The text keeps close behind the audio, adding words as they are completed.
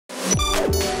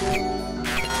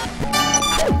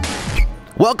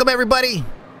Welcome everybody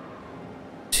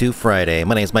to Friday.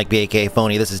 My name is Mike B, aka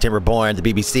Fony. This is Timberborn,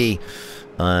 the BBC.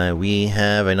 We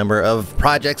have a number of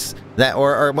projects that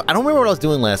or I don't remember what I was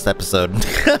doing last episode.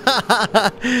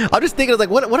 I'm just thinking, I was like,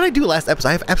 what did I do last episode?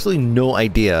 I have absolutely no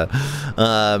idea.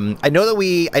 I know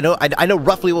that I know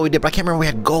roughly what we did, but I can't remember. We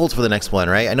had goals for the next one,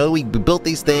 right? I know we built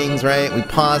these things, right? We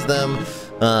paused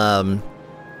them.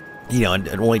 You know, and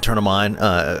only turn them on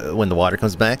when the water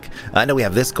comes back. I know we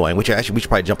have this going, which actually we should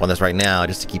probably jump on this right now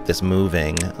just to keep this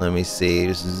moving. Let me see,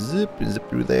 just zip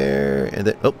through there, and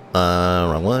then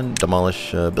wrong one.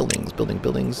 Demolish buildings.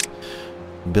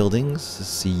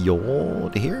 See you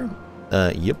to here.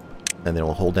 Yep. And then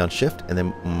we'll hold down shift, and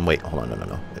then wait. Hold on,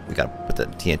 no. We gotta put the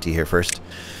TNT here first.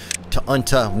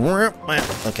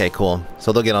 Okay, cool.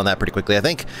 So they'll get on that pretty quickly, I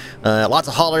think. Lots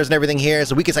of haulers and everything here,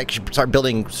 so we can actually start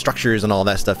building structures and all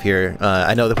that stuff here.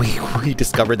 I know that we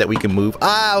discovered that we can move.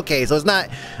 Okay, so it's not...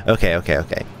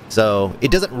 Okay. So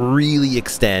it doesn't really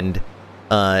extend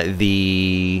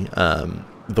the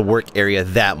work area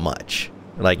that much.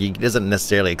 Like, it doesn't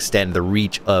necessarily extend the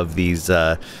reach of these...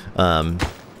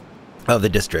 of the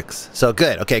districts. So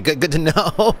good. Okay, good to know.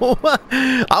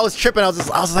 I was tripping. I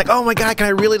was like, oh my god, can I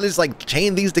really just like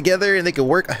chain these together and they could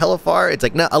work hella far? It's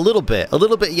like, no, a little bit.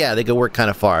 Yeah, they could work kind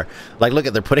of far. Like, look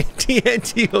at, they're putting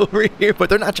TNT over here, but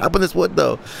they're not chopping this wood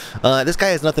though. This guy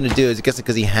has nothing to do. I guess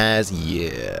because he has,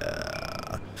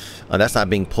 yeah. That's not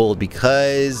being pulled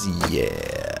because,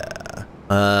 yeah.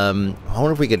 I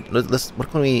wonder if we could. What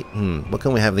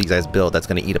can we have these guys build that's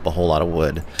going to eat up a whole lot of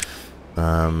wood?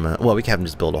 Well, we can have them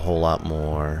just build a whole lot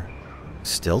more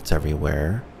stilts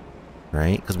everywhere,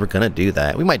 right? Because we're gonna do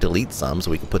that. We might delete some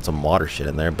so we can put some water shit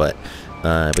in there, but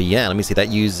yeah, let me see. That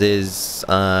uses 6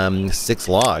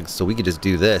 logs, so we could just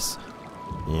do this.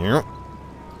 Yeah,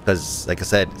 because like I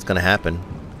said, it's gonna happen.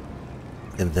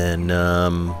 And then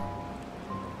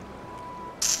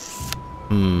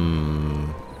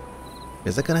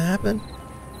is that gonna happen?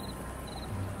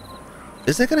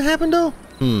 Is that gonna happen though?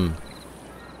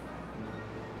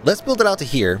 Let's build it out to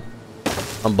here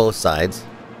on both sides.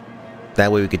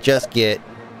 That way we could just get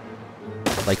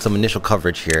like some initial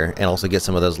coverage here and also get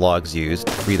some of those logs used.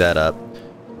 Free that up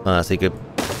so you could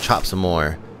chop some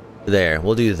more. There,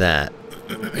 we'll do that.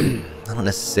 I don't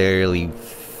necessarily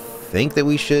think that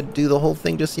we should do the whole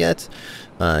thing just yet.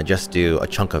 Just do a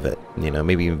chunk of it. You know,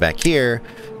 maybe even back here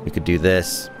we could do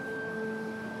this.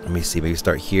 Let me see, maybe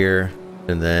start here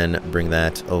and then bring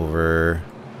that over.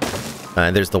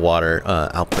 And there's the water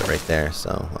output right there,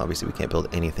 so obviously we can't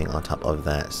build anything on top of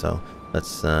that. So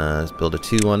let's build a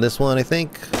 2 on this one, I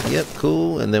think. Yep,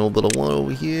 cool. And then we'll build a 1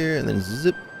 over here, and then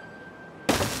zip.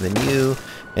 And then you.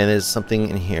 And there's something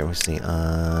in here. Let's see. Is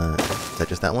that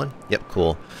just that one? Yep,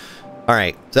 cool. All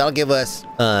right, so that'll give us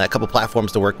a couple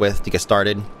platforms to work with to get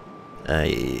started.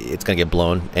 It's gonna get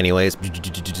blown anyways.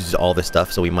 All this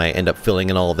stuff, so we might end up filling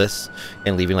in all of this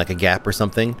and leaving like a gap or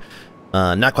something.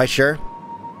 Not quite sure.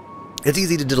 It's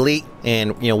easy to delete,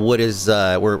 and you know, wood is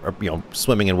we're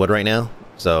swimming in wood right now,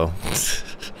 so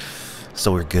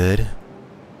so we're good.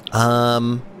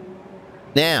 Now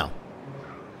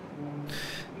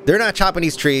they're not chopping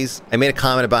these trees. I made a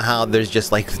comment about how there's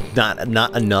just like not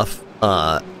enough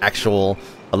actual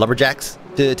lumberjacks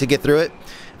to get through it.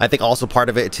 I think also part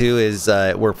of it too is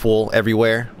we're full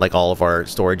everywhere. Like all of our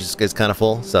storage is kind of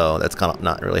full, so that's kind of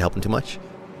not really helping too much.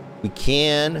 We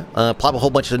can plop a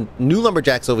whole bunch of new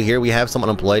lumberjacks over here. We have some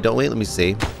unemployed, don't we? Let me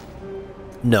see.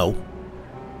 No.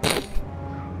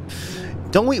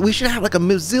 Don't we? We should have like a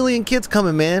bazillion kids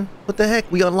coming, man. What the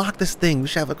heck? We unlocked this thing. We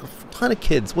should have like a ton of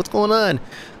kids. What's going on?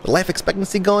 The life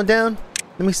expectancy going down?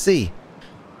 Let me see.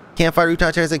 Campfire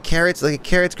rooftop chairs like carrots,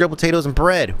 grilled potatoes, and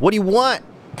bread. What do you want?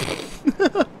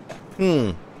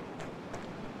 Should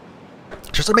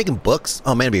I start making books?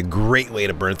 Oh man, it'd be a great way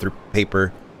to burn through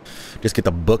paper. Just get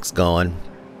the books going.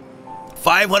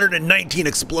 519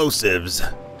 explosives.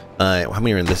 How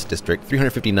many are in this district?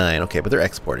 359. Okay, but they're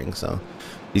exporting, so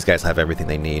these guys have everything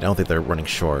they need. I don't think they're running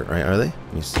short, right? Are they?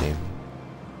 Let me see.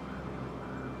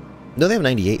 No, they have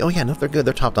 98. Oh yeah, no, they're good.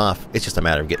 They're topped off. It's just a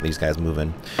matter of getting these guys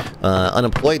moving.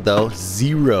 Unemployed though,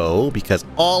 0, because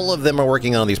all of them are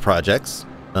working on these projects.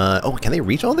 Oh, can they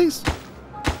reach all these?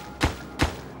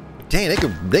 Dang,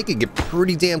 they could get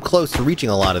pretty damn close to reaching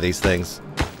a lot of these things.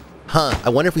 Huh, I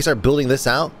wonder if we start building this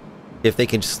out, if they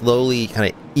can slowly kind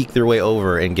of eke their way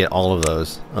over and get all of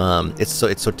those. It's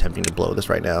so tempting to blow this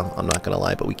right now, I'm not gonna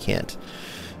lie, but we can't.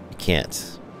 We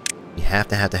can't. We have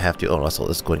to. Oh, also,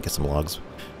 let's go ahead and get some logs.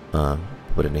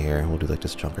 Put it in here. We'll do like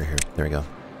this chunk right here. There we go.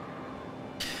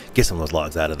 Get some of those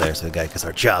logs out of there so the guy can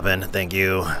start chopping. Thank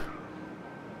you.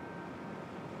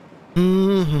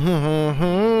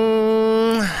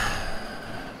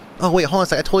 Oh, wait, hold on a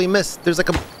second. I totally missed. There's like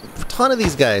a ton of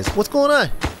these guys. What's going on?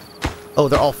 Oh,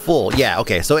 they're all full. Yeah,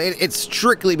 okay. So it's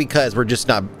strictly because we just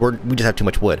have too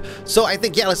much wood. So I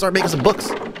think, yeah, let's start making some books.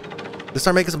 Let's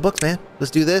start making some books, man.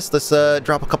 Let's do this. Let's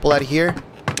drop a couple out of here.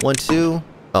 1, 2.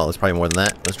 Oh, there's probably more than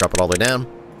that. Let's drop it all the way down.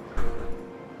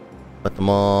 Let them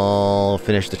all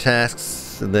finish the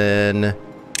tasks. And then...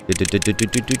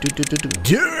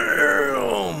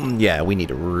 Damn! Yeah, we need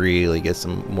to really get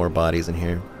some more bodies in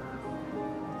here.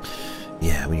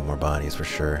 Yeah, we need more bodies for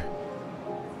sure.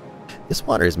 This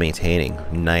water is maintaining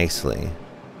nicely.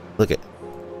 Look at...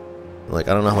 Like,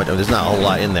 I don't know how much... There's not a whole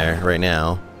lot in there right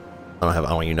now. I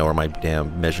don't even know where my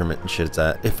damn measurement and shit's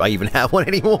at. If I even have one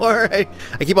anymore. I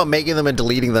keep on making them and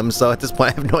deleting them, so at this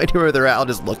point I have no idea where they're at. I'll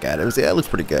just look at it and say, that looks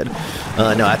pretty good.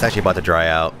 No, that's actually about to dry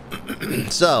out.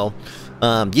 So,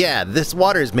 yeah, this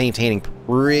water is maintaining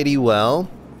pretty well.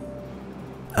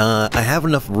 I have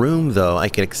enough room, though. I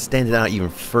could extend it out even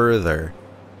further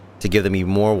to give them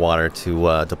even more water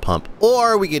to pump.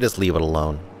 Or we could just leave it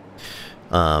alone.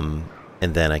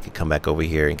 And then I could come back over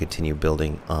here and continue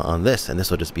building on this. And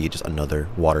this will just be just another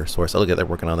water source. Oh, look at they're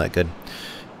working on that. Good.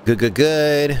 Good, good,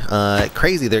 good.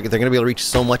 Crazy. They're going to be able to reach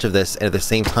so much of this and at the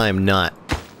same time not.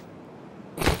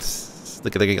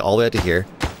 Look at they're getting all the way out to here.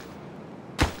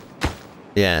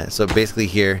 Yeah, so basically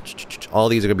here, all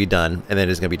these are going to be done. And then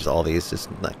there's going to be just all these. Just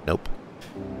like, nope.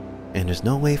 And there's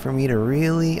no way for me to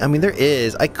really... I mean, there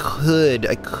is. I could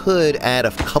add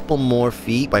a couple more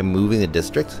feet by moving the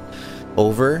district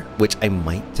over, which I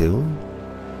might do,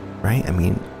 right? I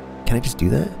mean, can I just do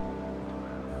that?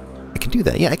 I can do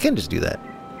that. Yeah, I can just do that.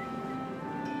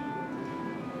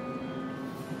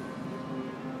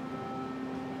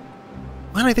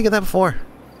 Why didn't I think of that before?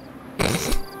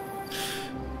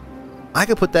 I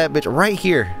could put that bitch right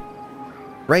here.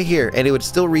 Right here, and it would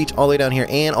still reach all the way down here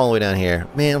and all the way down here.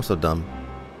 Man, I'm so dumb.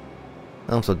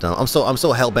 I'm so dumb. I'm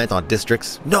so hell-bent on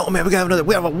districts. No, man, we have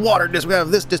a water district, we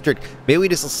have this district. Maybe we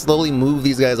just slowly move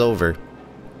these guys over.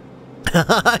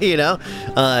 You know?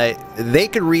 They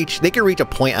could reach a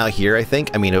point out here, I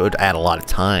think. I mean, it would add a lot of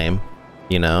time.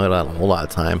 You know, it'll add a whole lot of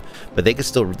time. But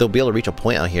they'll be able to reach a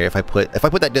point out here if I put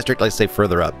that district, let's say,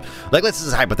 further up. Like, let's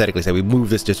just hypothetically say we move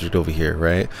this district over here,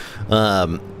 right?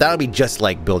 That'll be just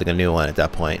like building a new one at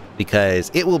that point.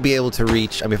 Because it will be able to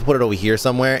reach, I mean, if I put it over here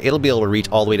somewhere, it'll be able to reach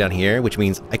all the way down here, which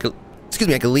means I could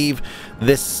leave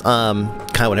this, kind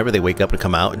of whenever they wake up and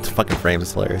come out, it's fucking frames,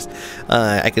 it's hilarious.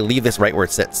 I could leave this right where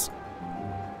it sits.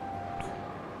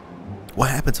 What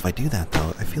happens if I do that,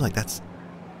 though? I feel like that's...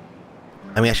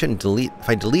 I mean, I shouldn't delete... If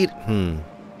I delete... I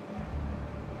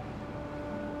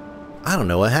don't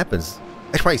know what happens.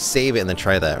 I should probably save it and then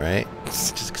try that, right?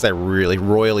 Just because I really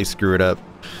royally screw it up.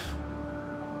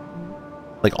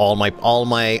 Like, all my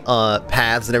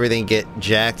paths and everything get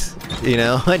jacked, you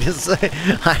know? I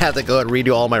have to go and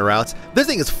redo all my routes. This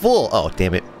thing is full! Oh,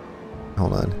 damn it.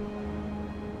 Hold on.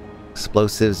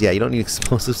 Explosives. Yeah, you don't need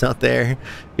explosives out there. You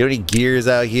don't need gears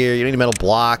out here. You don't need metal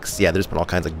blocks. Yeah, there's been all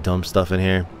kinds of dumb stuff in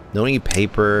here. Don't need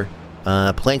paper.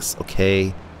 Planks,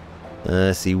 okay.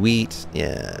 See, wheat.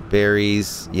 Yeah,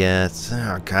 berries. Yeah,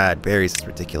 oh god, berries is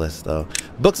ridiculous though.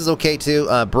 Books is okay too.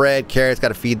 Bread, carrots,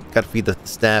 gotta feed the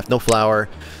staff. No flour.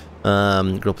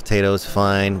 Grilled potatoes,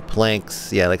 fine.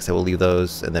 Planks, yeah, like I said, we'll leave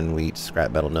those. And then wheat,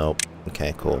 scrap metal, nope.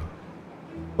 Okay, cool.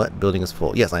 What? Building is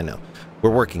full. Yes, I know. We're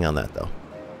working on that though.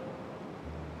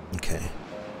 Okay.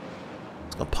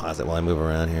 Just gonna pause it while I move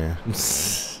around here.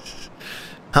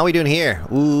 How are we doing here?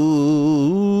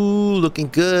 Ooh, looking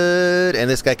good. And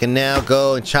this guy can now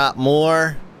go and chop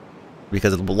more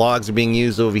because the logs are being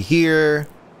used over here.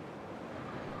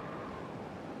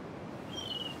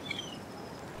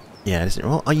 Yeah,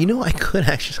 well, you know, I could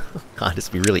actually... God, this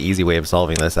would be a really easy way of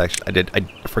solving this, actually. I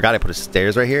forgot I put a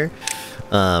stairs right here.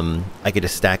 I could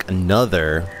just stack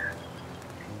another...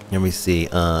 Let me see.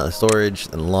 Storage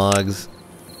and logs.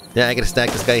 Yeah, I could stack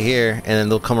this guy here, and then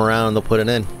they'll come around and they'll put it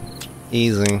in.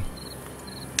 Easy.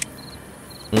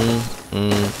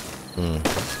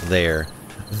 There.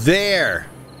 There!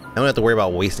 I don't have to worry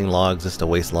about wasting logs just to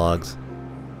waste logs.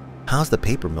 How's the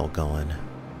paper mill going?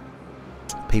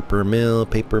 Paper mill,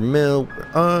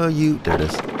 where are you? There it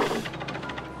is.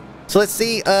 So let's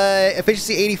see,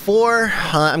 efficiency 84.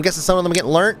 I'm guessing some of them are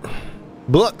getting learnt.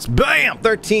 Books, bam!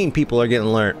 13 people are getting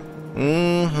learnt.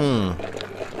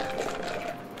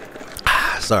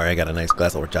 Sorry, I got a nice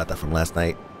glass of horchata from last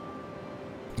night.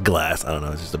 Glass, I don't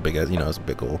know, it's just a big, you know, it's a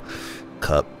big old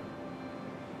cup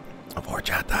of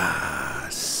horchata,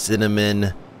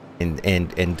 cinnamon,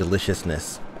 and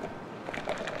deliciousness.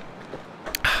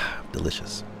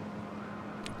 Delicious.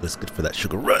 That's good for that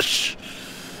sugar rush.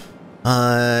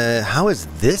 How is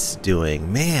this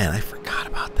doing? Man, I forgot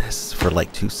about this. Yes, for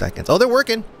like 2 seconds. Oh, they're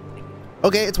working.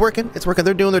 Okay, it's working. It's working.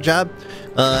 They're doing their job.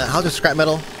 How's the scrap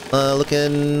metal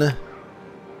looking?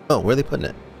 Oh, where are they putting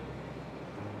it?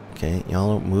 Okay,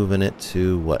 y'all moving it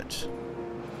to what?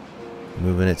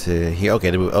 Moving it to here.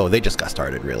 Okay, they just got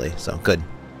started, really. So good.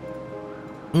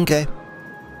 Okay.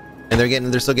 And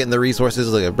they're still getting the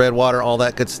resources, like bread, water, all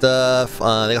that good stuff.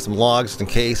 They got some logs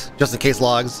just in case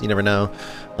logs. You never know.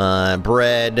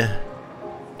 Bread.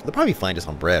 They'll probably find us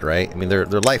on bread, right? I mean, their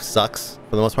life sucks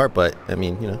for the most part, but I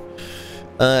mean, you know.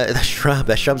 That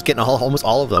shrub's getting almost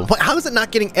all of them. How is it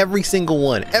not getting every single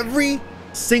one? Every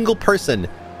single person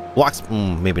walks.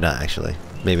 Maybe not, actually.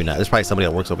 Maybe not. There's probably somebody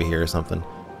that works over here or something.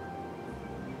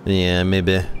 Yeah,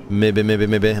 maybe.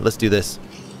 Let's do this.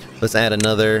 Let's add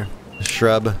another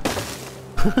shrub.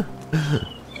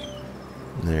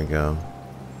 There you go.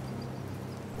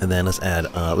 And then let's add,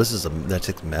 that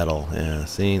takes metal. Yeah,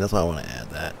 see, that's why I want to add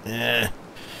that. Yeah.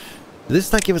 Did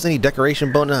this not give us any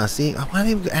decoration bonus? Nah, see, why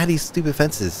do they add these stupid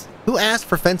fences? Who asked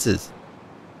for fences?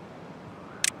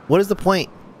 What is the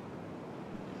point?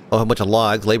 Oh, a bunch of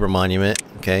logs, labor monument.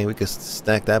 Okay, we could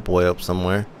stack that boy up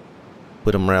somewhere.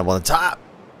 Put him right up on the top.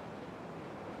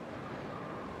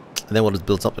 And then we'll just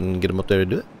build something and get him up there to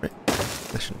do it, right?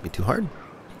 That shouldn't be too hard.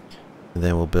 And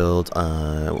then we'll build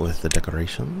with the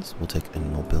decorations. We'll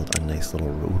build a nice little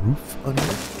roof on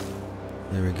here.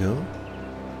 There we go.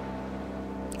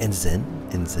 And Zen.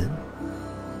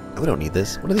 Oh, we don't need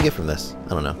this. What do they get from this? I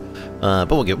don't know.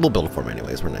 But we'll build it for them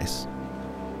anyways. We're nice.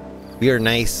 We are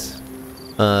nice.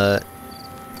 Hold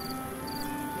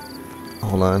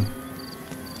on.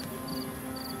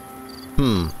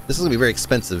 This is gonna be very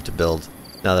expensive to build.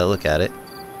 Now that I look at it,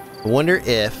 I wonder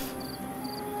if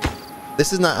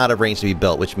this is not out of range to be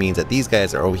built, which means that these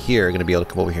guys are over here are going to be able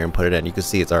to come over here and put it in. You can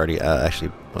see it's already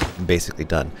actually basically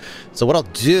done. So what I'll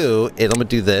do is I'm going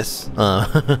to do this.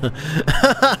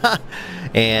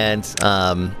 And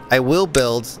I will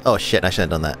build... Oh shit, I should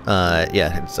have done that.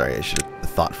 Yeah, sorry, I should have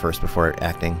thought first before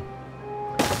acting.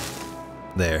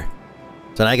 There.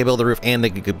 So now I can build the roof and they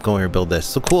could go here and build this.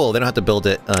 So cool, they don't have to build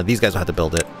it. These guys don't have to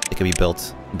build it. It can be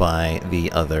built by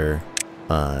the other...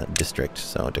 district.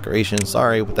 So decoration,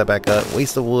 sorry, put that back up.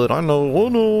 Waste of wood, I know, oh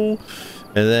no.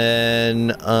 And then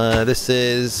this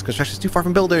is construction's too far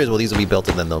from builders. Well, these will be built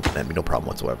and then there'll be no problem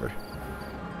whatsoever.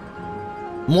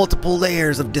 Multiple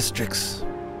layers of districts.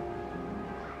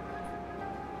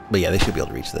 But yeah, they should be able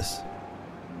to reach this.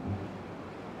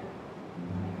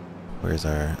 Where's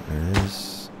our... There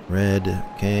is red,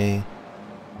 okay.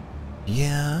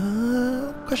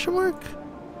 Yeah, question mark?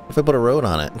 If I put a road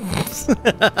on it.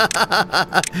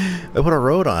 I put a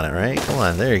road on it, right? Come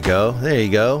on, there you go. There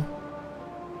you go.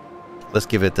 Let's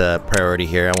give it priority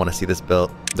here. I want to see this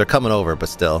built. They're coming over, but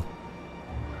still.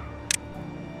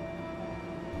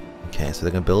 Okay, so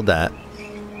they're going to build that.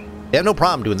 They have no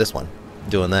problem doing this one.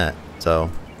 Doing that. So.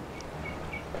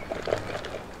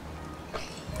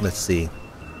 Let's see.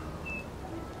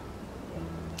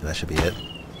 That should be it.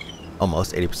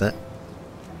 Almost 80%.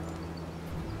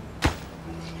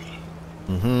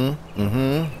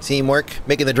 Teamwork,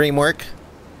 making the dream work.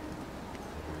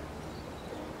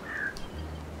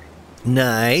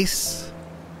 Nice.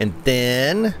 And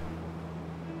then...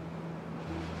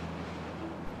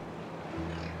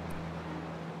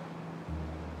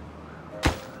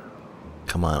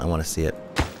 Come on, I want to see it.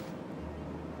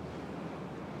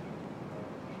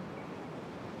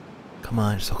 Come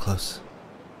on, you're so close.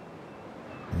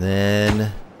 And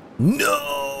then...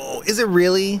 No! Is it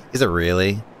really? Is it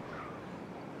really?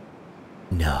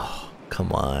 No,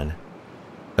 come on.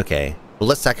 Okay, well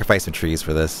let's sacrifice some trees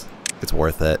for this. It's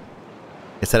worth it.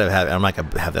 Instead of having, I'm not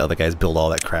gonna have the other guys build all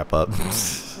that crap up.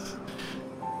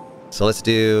 So let's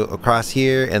do across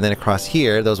here and then across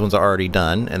here. Those ones are already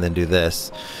done, and then do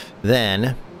this.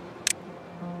 Then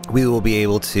we will be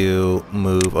able to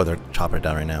move. Oh, they're chopping it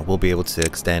down right now. We'll be able to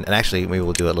extend, and actually maybe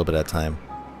we'll do it a little bit at a time.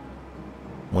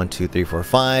 1, 2, 3, 4,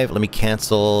 5. Let me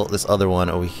cancel this other one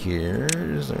over here.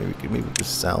 So maybe we could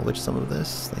just salvage some of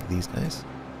this, like these guys.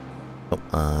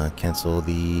 Oh, cancel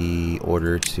the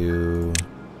order to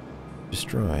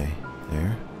destroy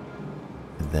there.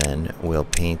 And then we'll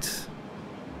paint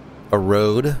a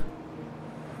road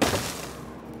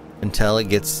until it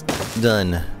gets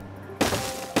done.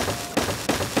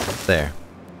 There.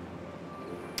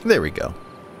 There we go.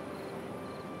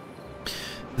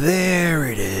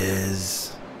 There it is.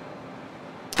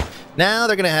 Now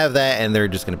they're going to have that and they're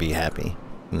just going to be happy.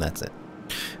 And that's it.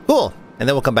 Cool. And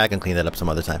then we'll come back and clean that up some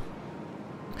other time.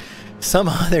 Some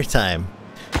other time.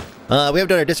 We have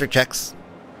done our district checks.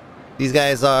 These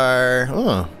guys are a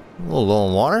little low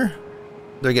on water.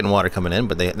 They're getting water coming in,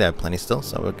 but they have plenty still,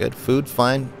 so we're good. Food,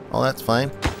 fine. All that's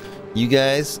fine. You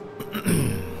guys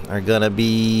are gonna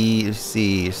be, let's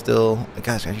see, still,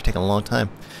 gosh, you're taking a long time.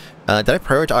 Did I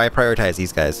prioritize? Oh, I prioritize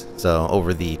these guys, so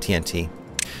over the TNT.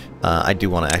 I do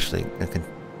want to actually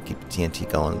keep the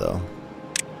TNT going though.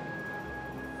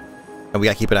 And we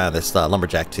gotta keep an eye on this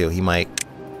lumberjack too.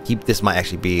 This might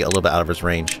actually be a little bit out of his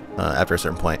range after a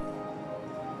certain point.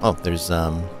 Oh, there's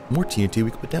more TNT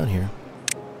we can put down here.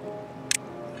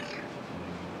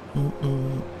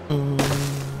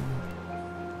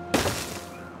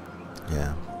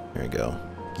 Yeah, there we go.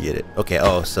 Get it. Okay,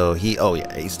 oh, so oh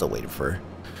yeah, he's still waiting for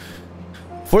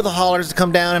the haulers to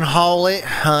come down and haul it.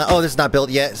 Oh, this is not built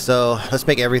yet, so let's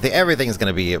make everything is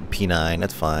gonna be a P9.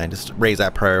 That's fine. Just raise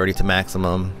that priority to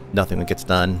maximum. Nothing gets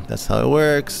done. That's how it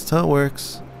works. That's how it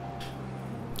works.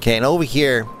 Okay, and over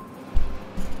here,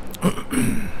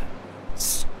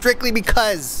 strictly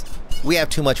because we have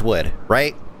too much wood,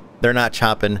 right? They're not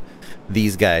chopping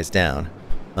these guys down.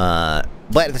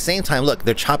 But at the same time, look,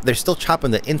 they're still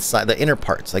chopping the inside, the inner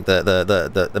parts, like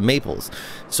the maples.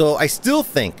 So I still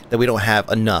think that we don't have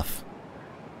enough.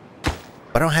 But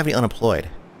I don't have any unemployed.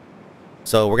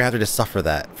 So we're gonna have to just suffer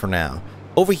that for now.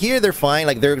 Over here they're fine,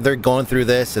 like they're going through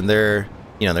this and they're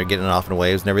getting off in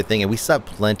waves and everything, and we still have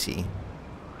plenty.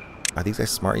 Are these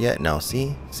guys smart yet? No,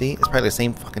 see? It's probably the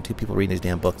same fucking two people reading these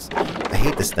damn books. I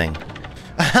hate this thing.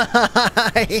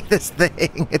 I hate this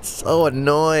thing. It's so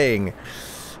annoying.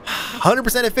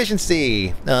 100%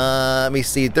 efficiency. Let me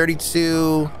see.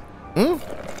 32.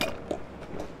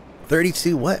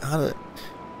 32. What?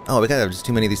 Oh, we gotta have just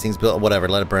too many of these things built. Whatever.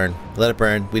 Let it burn. Let it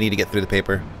burn. We need to get through the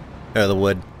paper. Or the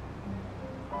wood.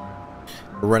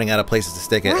 We're running out of places to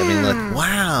stick it. I mean, look.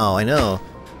 Wow. I know.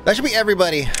 That should be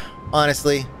everybody.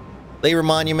 Honestly. Labor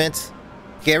monument.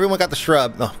 Okay, everyone got the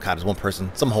shrub. Oh, God. There's one person.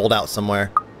 Some holdout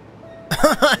somewhere.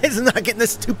 It's not getting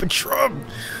this stupid shrub. Alright,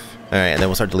 and then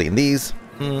we'll start deleting these.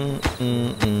 Then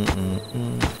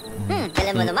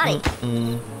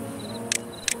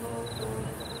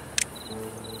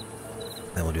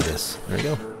we'll do this. There we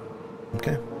go.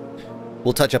 Okay.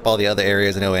 We'll touch up all the other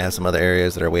areas. I know we have some other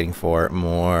areas that are waiting for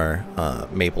more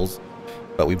maples,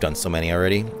 but we've done so many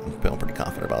already. I'm feeling pretty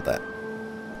confident about that.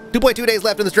 2.2 days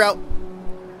left in this drought.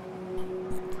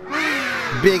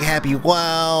 Big happy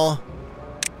wow.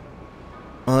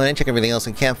 Oh, and check everything else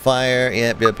in campfire.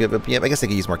 Yep. I guess I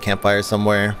could use more campfire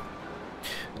somewhere.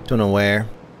 Don't know where.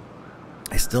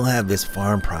 I still have this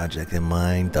farm project in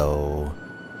mind, though.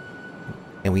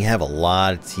 And we have a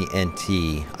lot of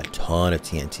TNT. A ton of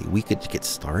TNT. We could get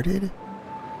started,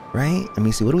 right? Let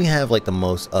me see. What do we have, like, the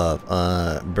most of?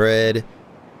 Bread,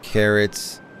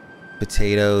 carrots,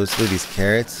 potatoes. Look at these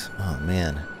carrots. Oh,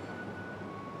 man.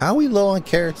 How are we low on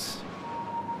carrots?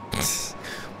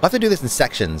 We'll have to do this in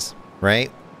sections, right?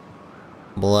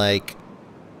 Like,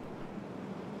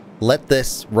 let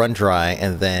this run dry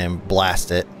and then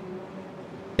blast it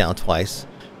down twice.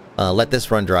 Let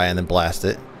this run dry and then blast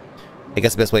it. I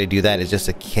guess the best way to do that is just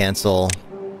to cancel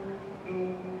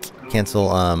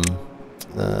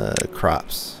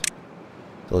crops.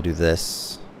 So we'll do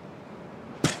this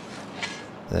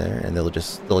there, and they'll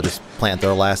just plant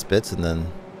their last bits, and then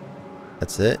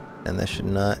that's it. And that should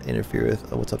not interfere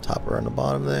with what's up top or on the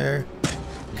bottom there.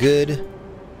 Good.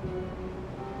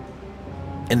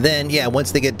 And then, yeah,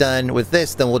 once they get done with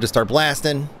this, then we'll just start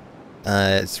blasting.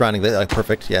 Surrounding the,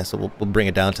 perfect, yeah, so we'll bring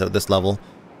it down to this level.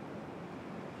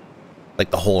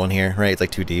 Like the hole in here, right? It's like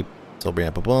too deep. So we'll bring it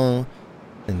up a boom.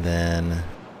 And then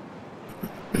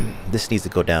this needs to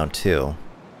go down too.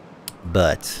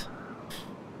 But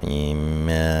I'm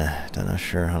not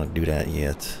sure how to do that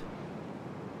yet.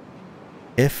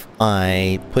 If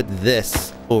I put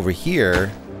this over here,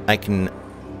 I can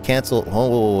cancel.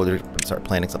 Oh, start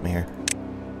planting something here.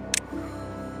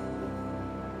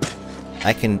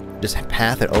 I can just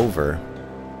path it over.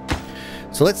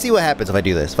 So let's see what happens if I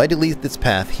do this. If I delete this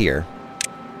path here,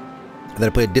 and then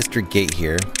I put a district gate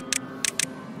here,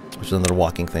 which is another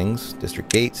walking things. District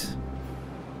gate.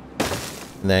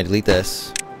 And then I delete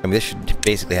this. I mean, this should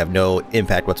basically have no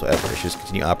impact whatsoever. It should just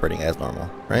continue operating as normal,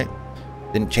 right?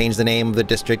 Didn't change the name of the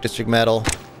district. District metal.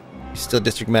 Still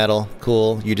district metal.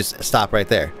 Cool. You just stop right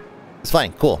there. It's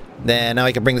fine. Cool. Then now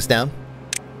I can bring this down.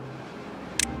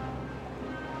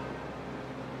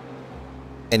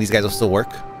 And these guys will still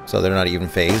work, so they're not even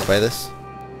phased by this.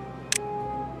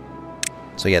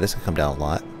 So yeah, this can come down a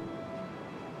lot.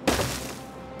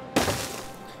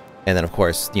 And then of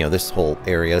course, you know, this whole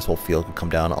area, this whole field could come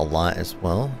down a lot as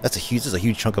well. This is a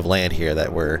huge chunk of land here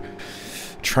that we're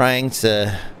trying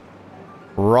to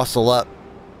rustle up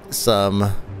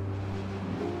some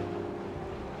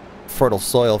fertile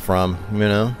soil from, you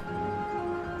know.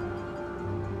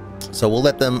 So we'll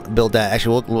let them build that.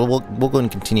 Actually, we'll go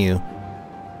and continue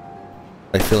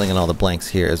by filling in all the blanks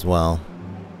here as well.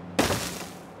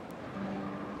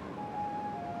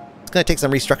 It's going to take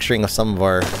some restructuring of some of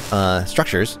our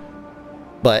structures,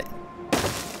 but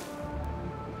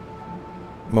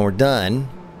when we're done,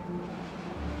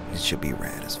 it should be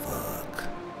rad as fuck.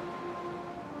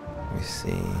 Let me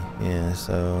see. Yeah,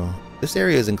 so this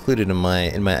area is included in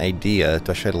my idea.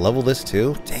 Do I try to level this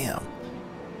too? Damn.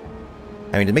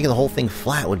 I mean, to make the whole thing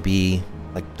flat would be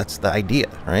like, that's the idea,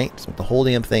 right? So the whole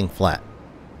damn thing flat.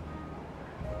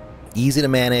 Easy to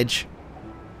manage.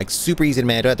 Like super easy to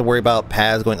manage. Don't have to worry about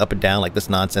paths going up and down like this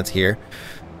nonsense here.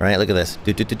 Right? Look at this.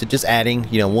 Just adding,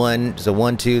 you know, 1,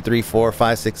 2, 3, 4,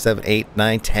 5, 6, 7, 8,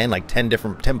 9, 10, like 10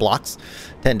 blocks,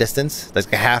 10 distance. That's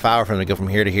like a half hour for them to go from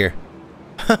here to here.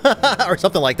 Or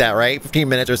something like that, right? 15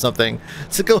 minutes or something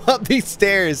to go up these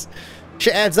stairs.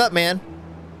 Shit adds up, man.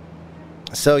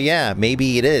 So yeah,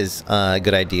 maybe it is a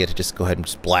good idea to just go ahead and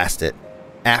just blast it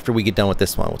after we get done with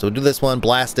this one. So we'll do this one,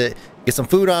 blast it, get some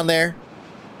food on there,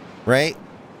 right?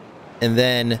 And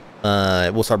then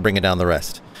we'll start bringing down the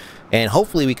rest. And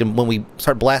hopefully we can, when we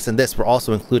start blasting this, we're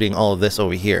also including all of this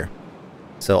over here.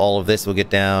 So all of this will get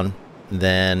down.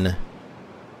 Then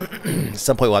at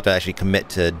some point we'll have to actually commit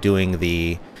to doing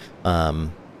the, like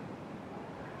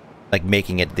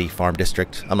making it the farm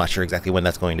district. I'm not sure exactly when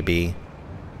that's going to be.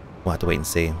 We'll have to wait and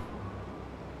see.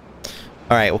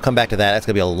 All right, we'll come back to that. That's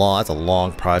gonna be that's a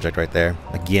long project right there.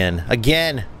 Again.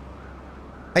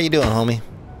 How you doing, homie?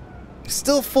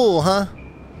 Still full, huh?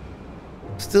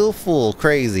 Still full.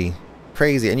 Crazy.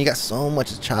 And you got so much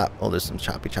to chop. Oh, there's some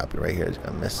choppy right here. It's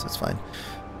gonna miss. That's fine.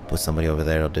 Put somebody over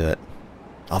there. They'll do it.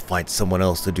 I'll find someone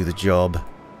else to do the job.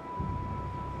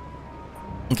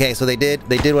 Okay, so they did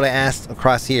what I asked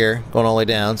across here, going all the way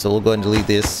down. So we'll go ahead and delete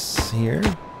this here.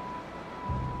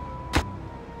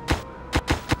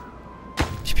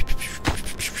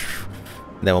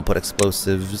 Then we'll put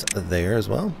explosives there as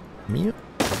well. Yep.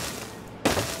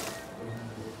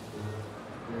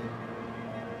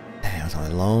 Damn, it's a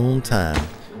long time.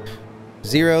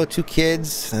 0, 2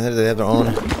 kids. They have their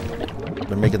own.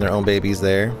 They're making their own babies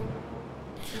there.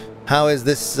 How is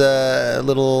this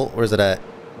little? Where's it at?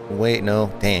 Wait,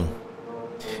 no. Dang.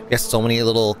 We got so many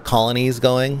little colonies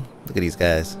going. Look at these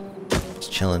guys.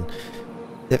 Just chilling.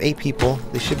 They have 8 people.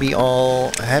 They should be all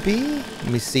happy.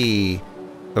 Let me see.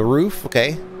 A roof,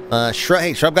 okay. Hey,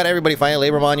 Shrub got everybody find a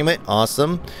labor monument.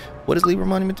 Awesome. What does labor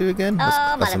monument do again? Let's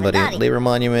call somebody. Labor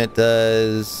monument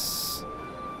does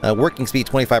working speed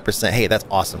 25%. Hey, that's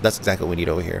awesome. That's exactly what we need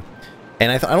over here.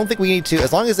 And I don't think we need to,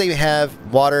 as long as they have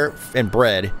water and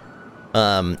bread.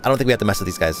 I don't think we have to mess with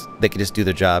these guys. They can just do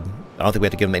their job. I don't think we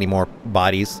have to give them any more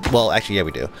bodies. Well, actually, yeah,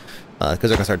 we do, because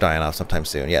they're gonna start dying off sometime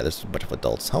soon. Yeah, there's a bunch of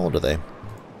adults. How old are they?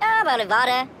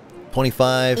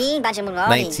 25,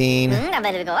 19,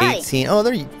 18. Oh,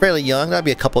 they're fairly young. That'd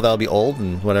be a couple that'll be old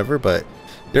and whatever, but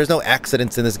there's no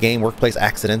accidents in this game, workplace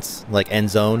accidents, like end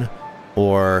zone.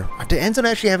 Or, did end zone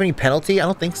actually have any penalty? I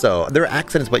don't think so. There were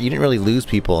accidents, but you didn't really lose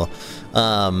people.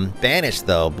 Banished,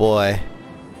 though, boy.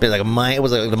 Like a mine, it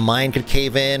was like the mine could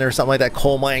cave in or something like that,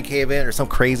 coal mine cave in or some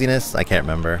craziness. I can't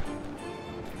remember.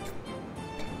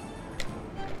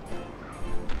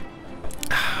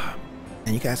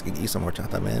 And you guys can use some more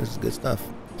chata, man. This is good stuff.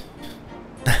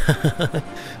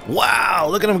 Wow,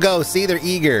 look at them go. See, they're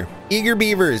eager. Eager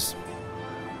beavers.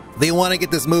 They want to get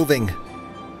this moving.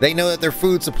 They know that their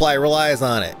food supply relies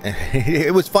on it.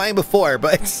 It was fine before,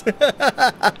 but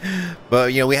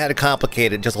but you know, we had to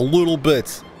complicate it just a little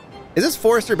bit. Is this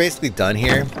forester basically done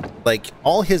here? Like,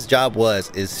 all his job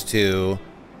is to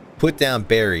put down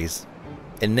berries.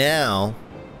 And now,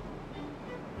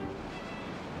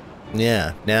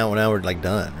 yeah, now we're like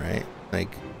done, right?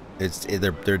 Like,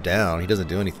 they're down. He doesn't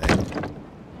do anything.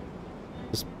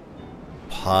 Just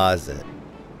pause it.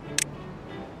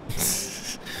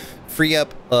 Free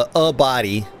up a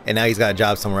body, and now he's got a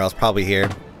job somewhere else, probably here.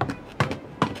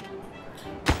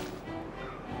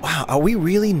 Wow, are we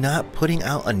really not putting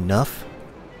out enough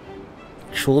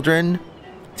children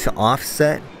to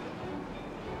offset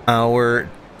our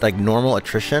like normal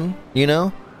attrition, you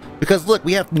know? Because look,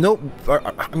 we have no,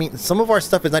 I mean, some of our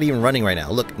stuff is not even running right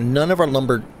now. Look, none of our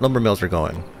lumber mills are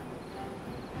going.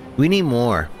 We need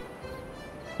more.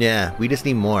 Yeah, we just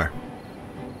need more.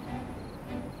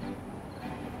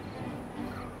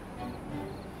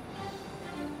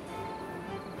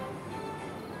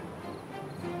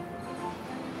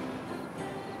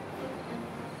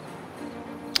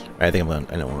 I think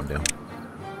I know what I'm gonna do.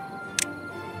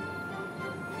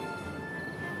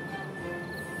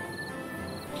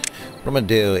 What I'm gonna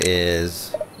do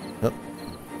is, oh.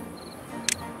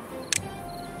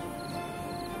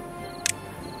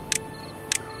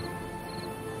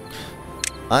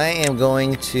 I am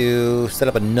going to set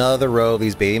up another row of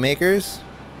these baby makers.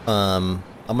 I'm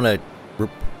gonna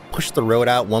push the road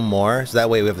out one more, so that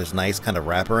way we have this nice kind of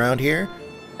wrap around here.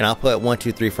 And I'll put 1,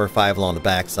 2, 3, 4, 5 along the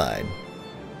back side.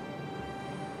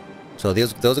 So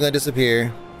those are gonna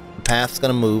disappear. The path's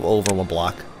gonna move over 1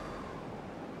 block.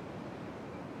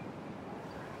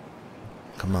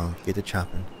 Come on, get to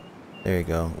chopping. There you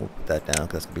go. We'll put that down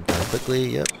because that's gonna be done quickly.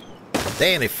 Yep.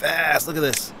 Damn, they fast. Look at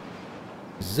this.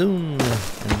 Zoom.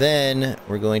 And then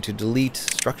we're going to delete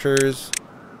structures.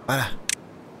 Ah.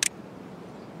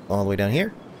 All the way down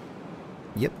here.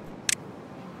 Yep.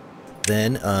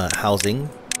 Then housing,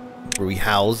 where we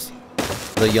house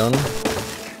the young.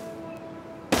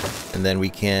 And then we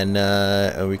can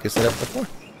set up the more.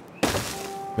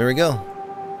 There we go.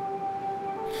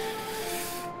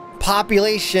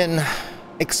 Population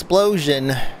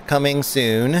explosion coming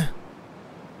soon.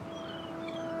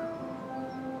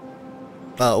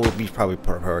 We should probably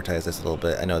prioritize this a little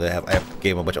bit. I know I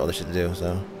gave them a bunch of other shit to do,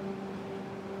 so.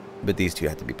 But these two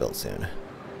have to be built soon.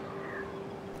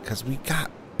 Because we got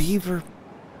beaver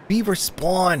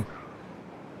spawn.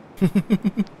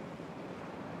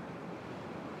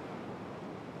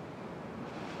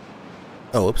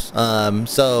 Oh, oops.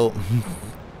 So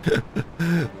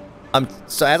as I'm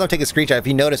taking a screenshot, if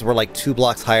you notice, we're like 2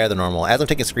 blocks higher than normal. As I'm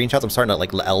taking screenshots, I'm starting to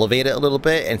like elevate it a little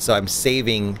bit, and so I'm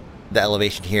saving the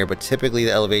elevation here. But typically,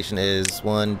 the elevation is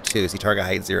 1, 2. See, target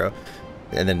height 0,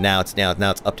 and then now it's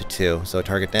up to 2. So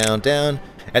target down. I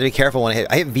have to be careful when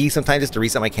I hit V sometimes just to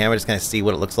reset my camera, just kind of see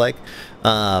what it looks like.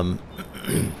 Yeah,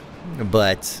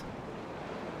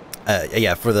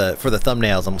 for the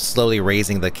thumbnails, I'm slowly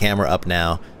raising the camera up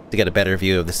now to get a better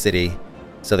view of the city.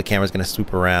 So the camera's gonna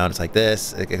swoop around. It's like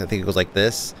this. I think it goes like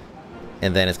this,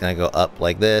 and then it's gonna go up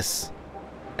like this,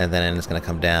 and then it's gonna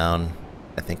come down,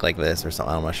 I think like this or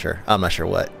something. I'm not sure. I'm not sure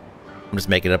what. I'm just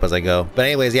making it up as I go. But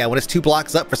anyways, yeah, when it's 2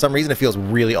 blocks up, for some reason it feels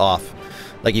really off.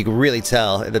 Like you can really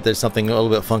tell that there's something a little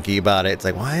bit funky about it. It's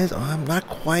like, why is I'm not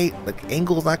quite, the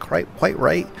angle's not quite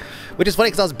right. Which is funny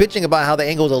because I was bitching about how the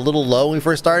angle was a little low when we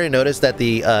first started. Notice that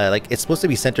the like it's supposed to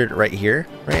be centered right here,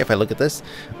 right? If I look at this,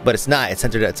 but it's not. It's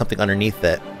centered at something underneath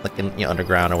it, like in, you know,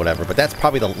 underground or whatever. But that's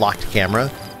probably the unlocked camera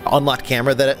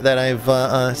that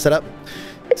I've set up.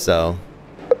 So,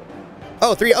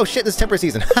 oh shit, this is temporary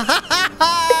season.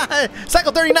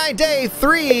 Cycle 39, day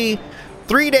 3.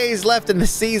 3 days left in the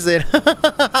season. We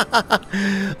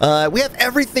have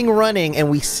everything running, and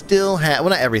we still have, well,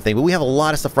 not everything, but we have a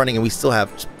lot of stuff running, and we still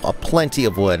have plenty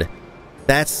of wood.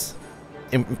 That's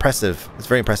impressive. It's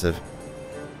very impressive.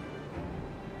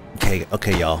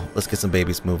 Okay, y'all. Let's get some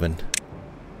babies moving.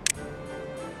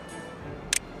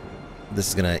 This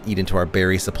is gonna eat into our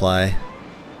berry supply.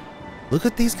 Look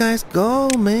at these guys go,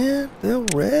 man. They're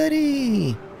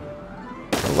ready.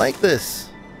 I like this.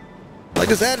 I like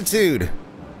this attitude.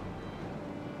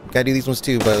 Gotta do these ones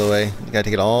too, by the way. You gotta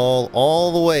take it all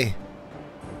the way.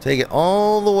 Take it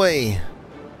all the way.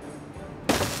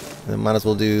 Then might as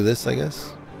well do this, I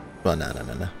guess. Well, no.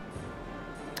 And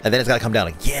then it's gotta come down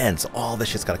again. So all this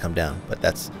shit's gotta come down. But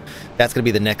that's gonna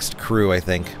be the next crew, I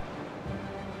think.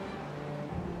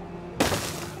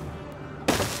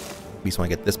 We just want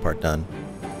to get this part done.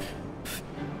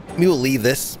 We will leave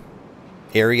this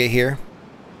area here.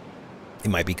 It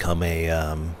might become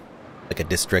a like a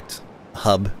district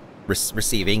hub,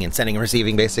 receiving and sending and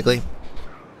receiving, basically.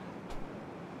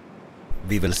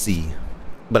 Vive le sea.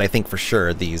 But I think for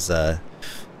sure these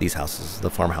houses,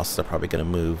 the farmhouses, are probably going to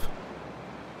move.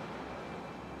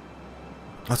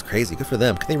 That's crazy. Good for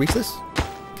them. Can they reach this?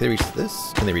 Can they reach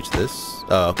this? Can they reach this?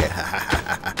 Oh, okay.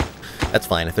 That's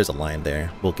fine. If there's a line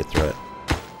there, we'll get through it.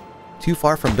 Too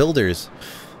far from builders.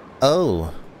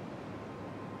 Oh.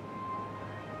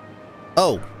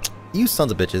 Oh, you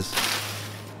sons of bitches.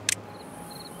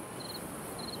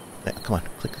 Yeah, come on,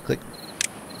 click.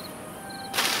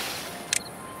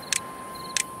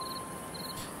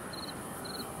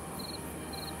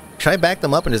 Should I back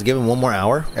them up and just give them 1 more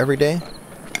hour every day?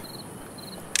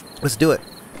 Let's do it.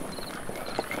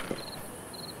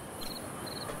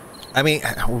 I mean,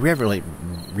 we haven't really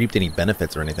reaped any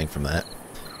benefits or anything from that.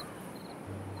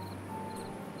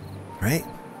 Right?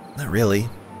 Not really.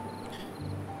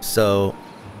 So,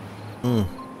 I don't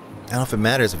know if it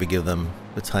matters if we give them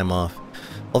the time off.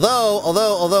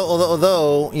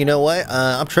 Although, you know what?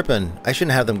 I'm tripping. I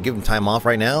shouldn't have them give them time off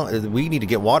right now. We need to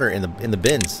get water in the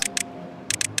bins.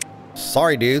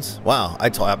 Sorry, dudes. Wow,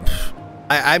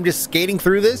 I'm just skating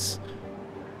through this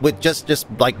with just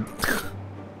like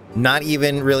not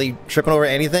even really tripping over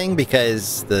anything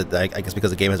because I guess because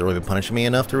the game hasn't really been punishing me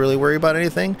enough to really worry about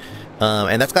anything.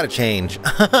 And that's got to change.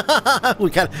 we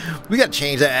got to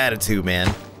change that attitude,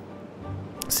 man.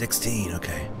 16,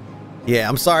 okay. Yeah,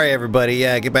 I'm sorry, everybody.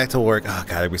 Yeah, get back to work. Oh,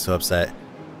 God, I'd be so upset.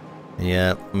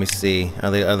 Yeah, let me see. Are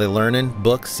they learning?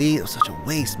 Books? See, it was such a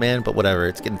waste, man. But whatever,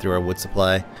 it's getting through our wood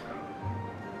supply.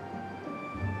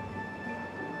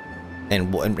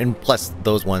 And plus,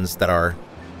 those ones that are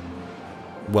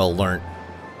well learned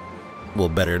will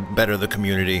better the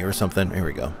community or something. Here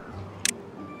we go.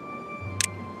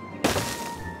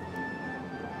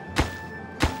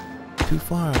 Too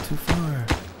far, too far.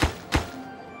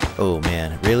 Oh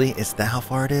man, really? Is that how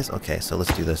far it is? Okay, so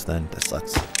let's do this then. That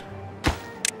sucks.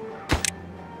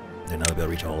 They're not gonna be able to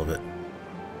reach all of it.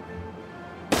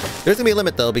 There's gonna be a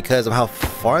limit though because of how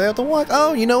far they have to walk.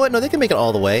 Oh, you know what? No, they can make it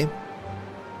all the way.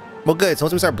 Well, good. So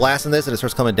once we start blasting this and it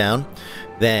starts coming down,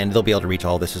 then they'll be able to reach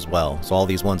all this as well. So all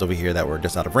these ones over here that were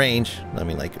just out of range, I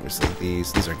mean, like,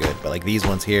 these are good, but like these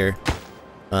ones here,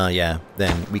 yeah,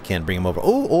 then we can bring them over.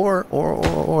 Oh,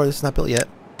 or this is not built yet.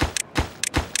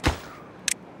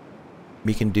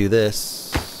 We can do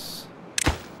this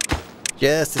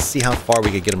just to see how far we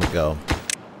could get them to go.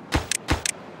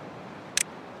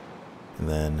 And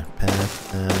then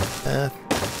path.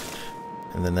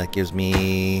 And then that gives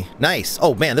me... Nice!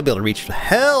 Oh man, they'll be able to reach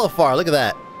hella far. Look at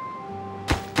that.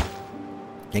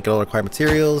 Can't get all the required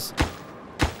materials.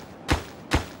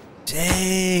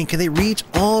 Dang, can they reach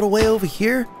all the way over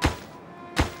here?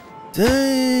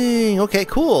 Dang, okay,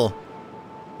 cool.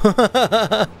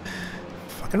 Fucking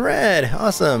rad,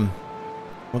 awesome.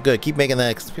 Well, good, keep making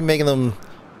that, keep making them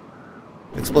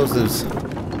explosives.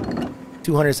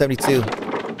 272.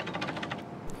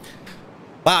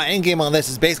 Wow, endgame on this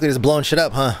is basically just blowing shit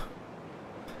up, huh?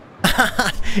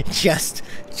 just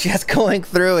going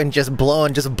through and just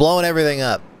blowing everything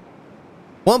up.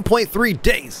 1.3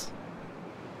 days.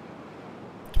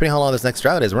 Depending on how long this next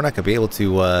drought is, we're not gonna be able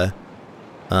to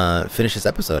finish this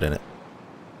episode in it.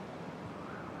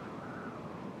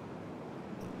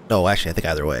 No, actually, I think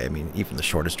either way. I mean, even the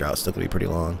shortest drought is still gonna be pretty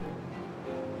long.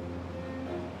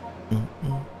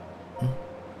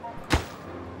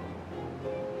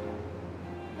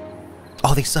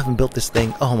 Oh, they still haven't built this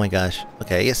thing. Oh my gosh.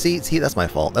 Okay, yeah, see, that's my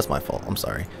fault. That's my fault. I'm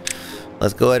sorry.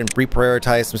 Let's go ahead and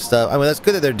reprioritize some stuff. I mean, that's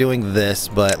good that they're doing this,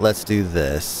 but let's do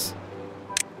this.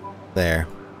 There.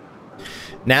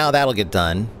 Now that'll get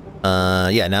done.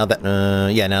 Yeah, now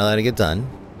that'll get done.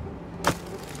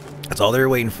 That's all they were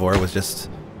waiting for, was just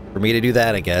for me to do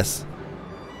that, I guess.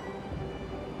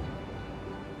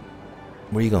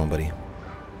 Where are you going, buddy?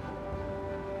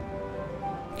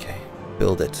 Okay,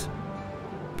 build it.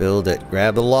 Build it.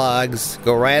 Grab the logs.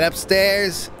 Go right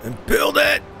upstairs and build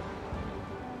it.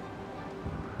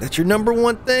 That's your number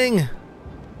one thing.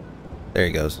 There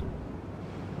he goes.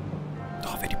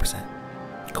 Oh, 50%.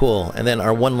 Cool. And then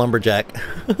our one lumberjack.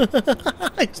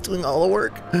 He's doing all the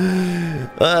work.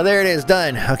 There it is.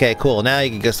 Done. Okay, cool. Now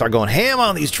you can just start going ham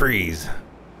on these trees.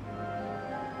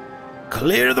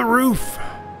 Clear the roof.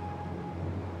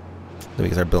 So we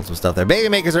can start building some stuff there. Baby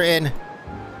makers are in.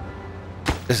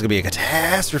 This is gonna be a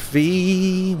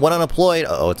catastrophe. One unemployed.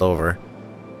 Uh-oh, it's over.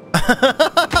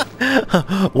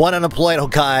 One unemployed. Oh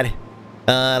god.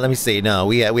 Let me see. No,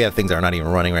 we have things that are not even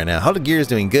running right now. How are the gears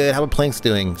doing? Good. How are planks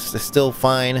doing? Still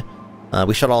fine.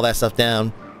 We shut all that stuff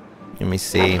down. Let me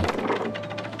see.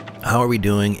 How are we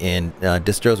doing in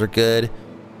distros are good.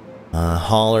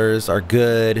 Haulers are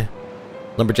good.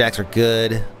 Lumberjacks are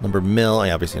good. Lumber mill,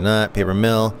 obviously not. Paper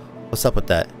mill. What's up with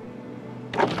that?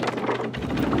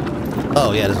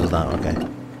 Oh yeah, this was not okay.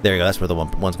 There you go. That's where the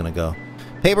one's gonna go.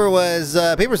 Paper was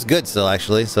paper's good still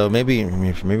actually. So maybe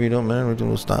you don't matter.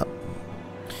 We'll stop.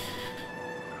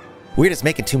 We're just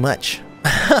making too much.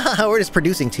 We're just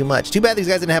producing too much. Too bad these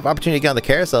guys didn't have opportunity to get on the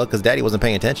carousel because Daddy wasn't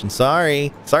paying attention.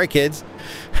 Sorry, kids.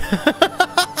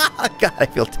 God, I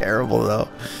feel terrible though.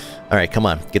 All right, come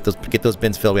on, get those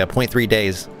bins filled. We have 0.3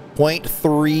 days.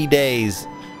 0.3 days.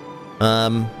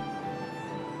 Damn,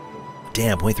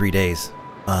 0.3 days.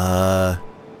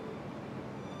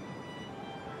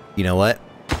 You know what?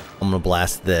 I'm gonna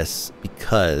blast this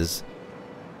because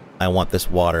I want this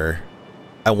water.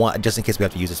 I want, just in case we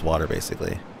have to use this water,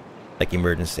 basically, like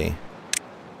emergency.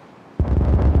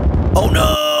 Oh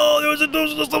no! There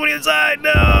was somebody inside.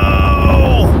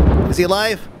 No! Is he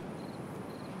alive?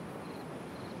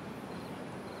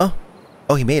 Oh,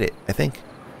 he made it. I think.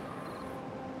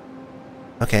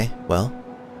 Okay. Well.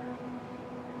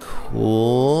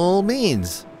 Cool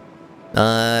beans.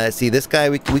 See, this guy,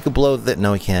 we could blow that.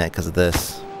 No, we can't because of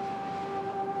this.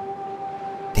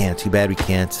 Damn, too bad we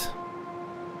can't.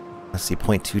 Let's see,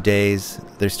 0.2 days.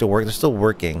 They're still working. They're still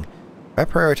working. If I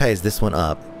prioritize this one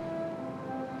up.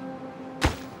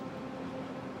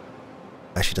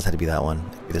 Actually, it does have to be that one.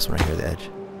 Maybe this one right here at the edge.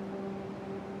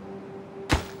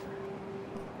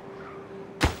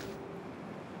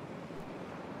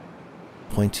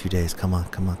 1.2 days. Come on,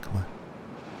 come on, come on.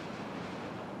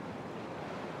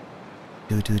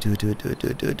 Do it. What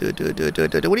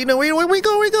do you know? Where we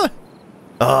go? Where we go?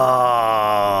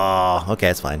 Oh, okay,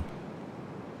 that's fine.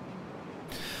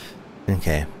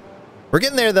 Okay. We're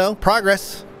getting there, though.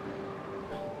 Progress.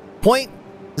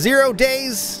 0.0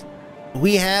 days.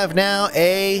 We have now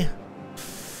a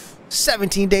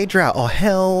 17-day drought. Oh,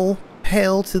 hell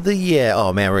to the yeah.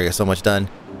 Oh, man, we're going to get so much done.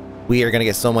 We are going to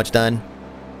get so much done.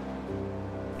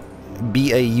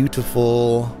 Be a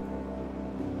beautiful...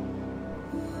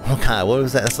 Oh, God, what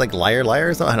was that? It's like liar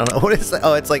or something? I don't know. What is that?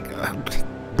 Oh, it's like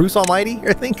Bruce Almighty,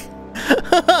 I think.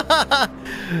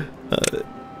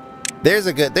 There's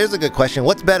a good question.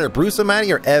 What's better, Bruce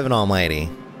Almighty or Evan Almighty?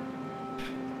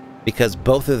 Because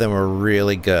both of them are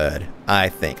really good, I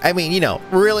think. I mean, you know,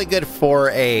 really good for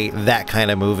that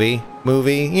kind of movie.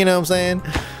 You know what I'm saying?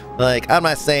 Like, I'm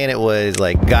not saying it was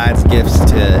like God's gifts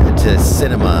to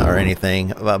cinema or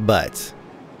anything, but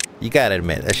you gotta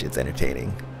admit that shit's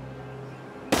entertaining.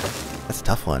 That's a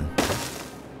tough one.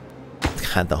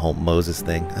 God, the whole Moses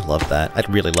thing. I love that. I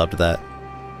really loved that.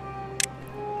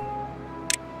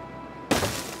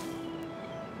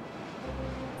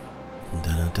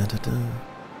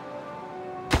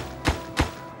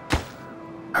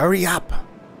 Hurry up!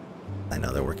 I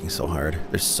know they're working so hard.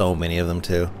 There's so many of them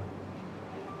too.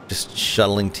 Just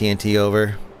shuttling TNT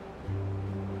over.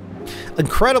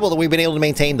 Incredible that we've been able to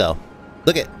maintain though.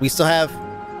 Look at, we still have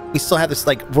this,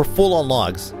 like, we're full on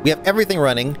logs. We have everything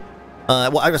running.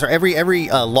 Well, I'm sorry, every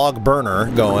log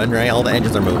burner going, right? All the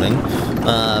engines are moving.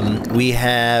 We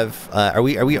have, are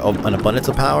we an abundance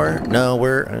of power? No,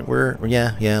 we're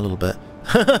yeah, a little bit.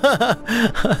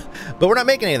 But we're not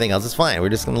making anything else. It's fine. We're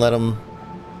just gonna let them,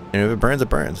 you know, if it burns, it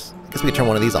burns. I guess we can turn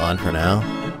one of these on for now.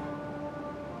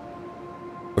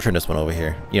 We'll turn this one over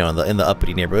here, you know, in the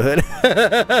uppity neighborhood.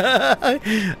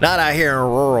 Not out here in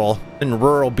rural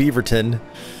Beaverton.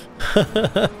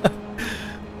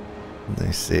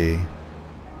 Let's see.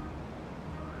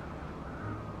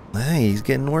 Hey, he's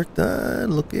getting work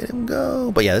done. Look at him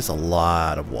go. But yeah, there's a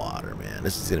lot of water, man.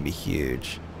 This is going to be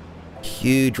huge.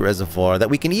 Huge reservoir that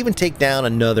we can even take down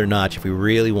another notch if we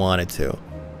really wanted to.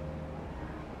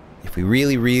 If we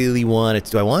really wanted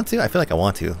to. Do I want to? I feel like I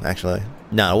want to, actually.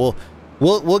 No,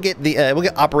 we'll get the we'll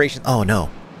get operation. Oh no.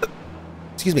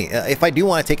 Excuse me. If I do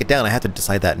want to take it down, I have to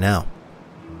decide that now.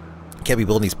 Can't be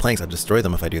building these planks. I'll destroy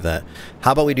them if I do that.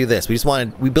 How about we do this?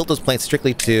 We built those planks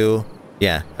strictly to,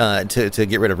 yeah, to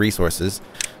get rid of resources.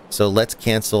 So let's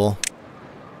cancel.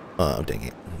 Oh, dang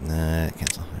it.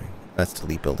 Cancel. That's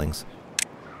delete buildings.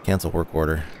 Cancel work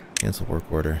order. Cancel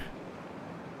work order.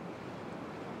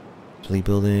 Delete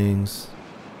buildings.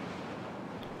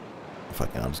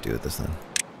 Fuck it, I'll just do it this then.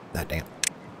 Ah, damn.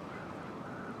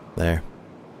 There.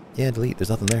 Yeah, delete. There's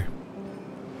nothing there.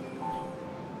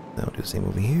 Then we'll do the same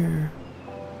over here.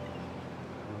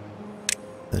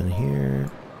 Then here.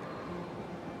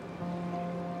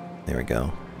 There we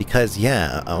go. Because,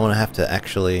 yeah, I want to have to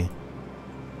actually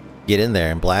get in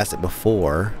there and blast it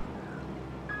before...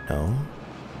 No.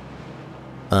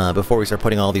 Before we start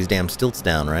putting all these damn stilts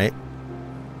down, right?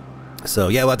 So,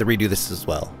 yeah, we'll have to redo this as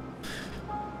well.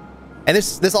 And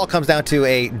this all comes down to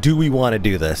a, do we want to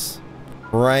do this?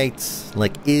 Right?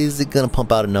 Like, is it going to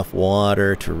pump out enough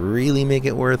water to really make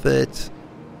it worth it?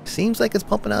 Seems like it's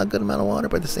pumping out a good amount of water,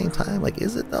 but at the same time, like,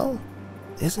 is it though?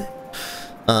 Is it?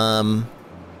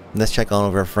 Let's check on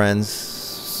over our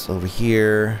friends over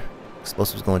here.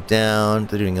 Explosives going down.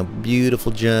 They're doing a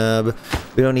beautiful job.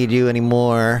 We don't need you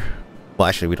anymore. Well,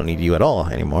 actually, we don't need you at all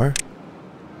anymore.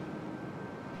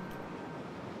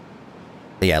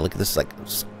 But yeah, look at this, like,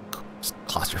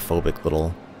 claustrophobic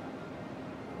little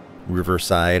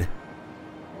riverside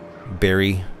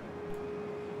berry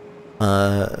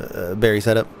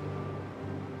setup,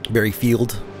 berry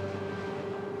field.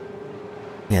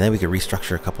 Yeah, then we could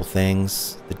restructure a couple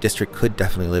things. The district could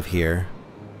definitely live here.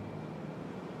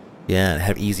 Yeah,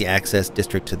 have easy access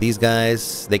district to these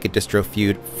guys. They could distro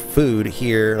food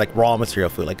here, like raw material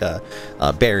food, like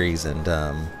berries and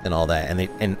all that.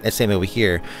 And same over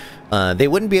here. They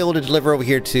wouldn't be able to deliver over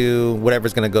here to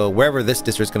whatever's going to go, wherever this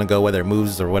district's going to go, whether it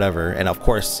moves or whatever. And of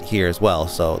course here as well.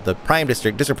 So the prime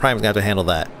district prime is going to have to handle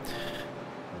that.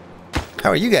 How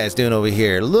are you guys doing over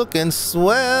here? Looking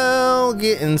swell,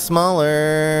 getting smaller.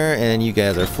 And you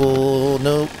guys are full.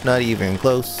 Nope, not even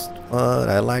close. What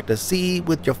I like to see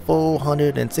with your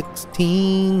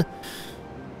 416.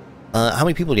 How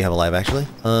many people do you have alive, actually?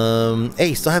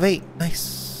 8. Still have 8.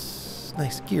 Nice.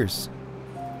 Nice. Gears.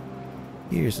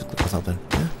 Gears. Let's click on something.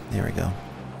 Yeah, there we go.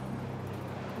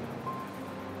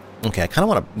 Okay, I kind of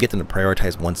want to get them to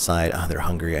prioritize one side. Oh, they're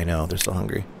hungry. I know. They're so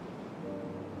hungry.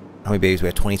 How many babies? We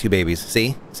have 22 babies.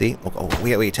 See? See? Oh,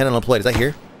 wait, 10 unemployed. Is that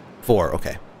here? 4,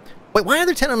 okay. Wait, why are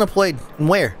there 10 unemployed? And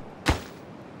where?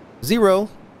 0.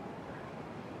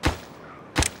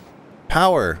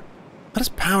 Power. How does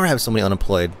power have so many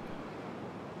unemployed?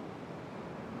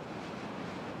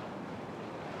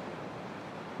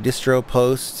 Distro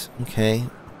post. Okay.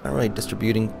 Not really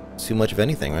distributing too much of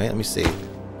anything, right? Let me see.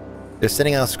 They're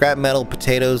sending out scrap metal,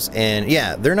 potatoes, and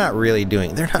yeah, they're not really doing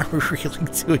anything.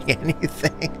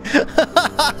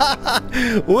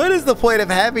 What is the point of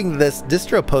having this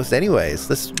distro post anyways?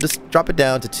 Let's just drop it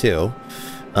down to 2.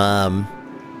 I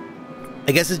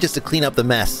guess it's just to clean up the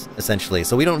mess, essentially.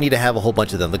 So we don't need to have a whole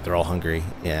bunch of them. Look, they're all hungry.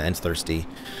 Yeah, and thirsty.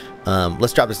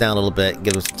 Let's drop this down a little bit.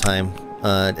 Give us some time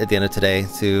at the end of today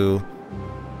to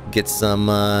get some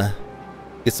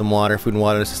water, food and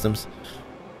water systems.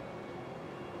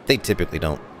 They typically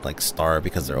don't like starve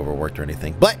because they're overworked or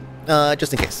anything, but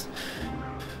just in case.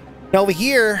 Now over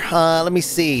here, let me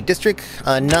see. District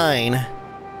 9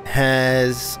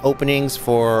 has openings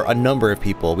for a number of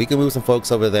people. We can move some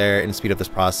folks over there and speed up this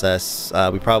process.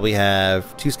 We probably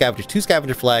have two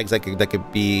scavenger flags that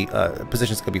could be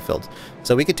positions that could be filled.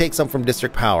 So we could take some from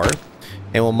District Power,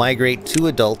 and we'll migrate 2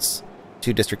 adults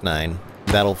to District 9.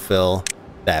 That'll fill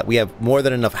that. We have more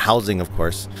than enough housing, of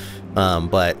course,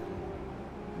 but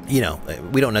you know,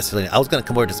 we don't necessarily. I was gonna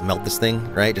come over to just melt this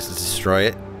thing, right? Just to destroy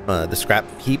it, the scrap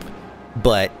heap,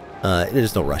 but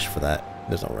there's no rush for that.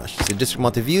 There's no rush. So District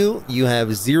Monteview, you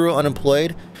have 0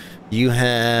 unemployed. You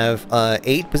have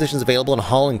 8 positions available in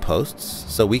hauling posts,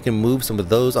 so we can move some of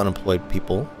those unemployed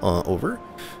people over.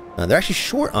 They're actually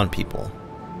short on people.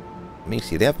 Let me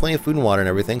see. They have plenty of food and water and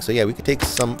everything, so yeah, we could take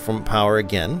some from Power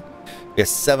again. We have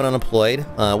 7 unemployed.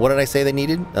 What did I say they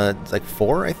needed? It's like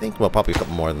 4, I think. Well, probably a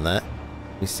couple more than that.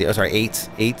 Let me see. Oh, sorry,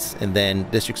 8, and then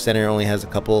District Center only has a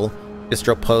couple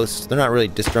distro posts. They're not really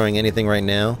destroying anything right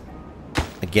now.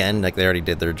 Again, like they already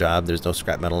did their job. There's no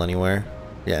scrap metal anywhere.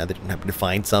 Yeah, they didn't happen to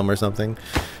find some or something.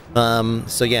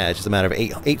 So yeah, it's just a matter of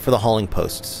 8 for the hauling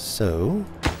posts. So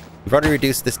we've already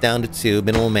reduced this down to 2,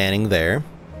 minimal manning there.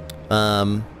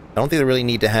 I don't think they really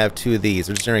need to have 2 of these.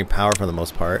 They're just generating power for the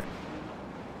most part.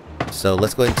 So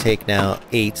let's go ahead and take now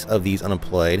 8 of these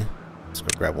unemployed. Let's go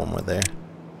grab one more there.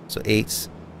 So 8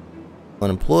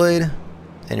 unemployed,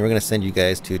 and we're gonna send you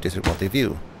guys to District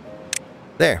Monteview.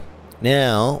 There.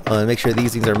 Now, make sure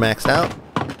these things are maxed out.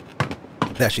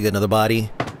 They actually get another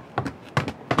body.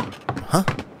 Huh?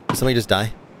 Did somebody just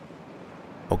die?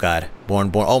 Oh god.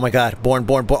 Born. Oh my god. Born.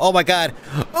 Oh my god.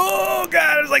 Oh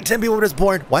god, there's like 10 people just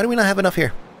born. Why do we not have enough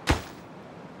here?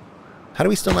 How do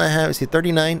we still not have, is he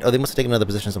 39? Oh, they must have taken another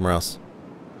position somewhere else.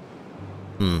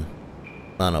 I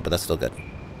don't know, but that's still good.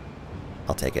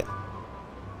 I'll take it.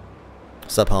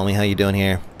 What's up, homie? How you doing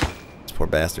here? This poor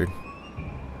bastard.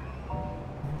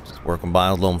 Just working by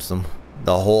lonesome.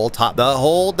 The whole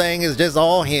thing is just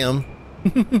all him.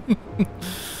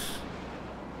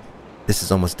 This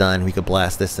is almost done. We could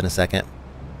blast this in a second.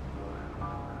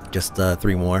 Just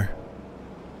 3 more.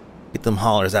 Get them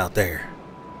haulers out there.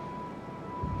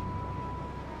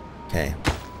 Okay.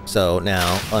 So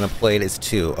now unemployed is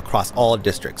 2 across all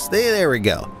districts. There we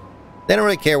go. They don't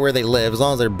really care where they live as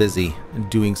long as they're busy and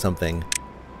doing something.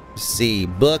 Let's see,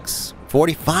 books.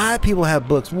 45 people have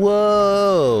books.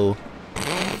 Whoa.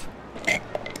 We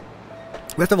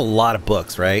have to have a lot of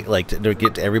books, right? Like to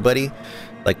get to everybody.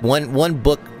 Like one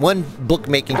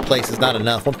bookmaking place is not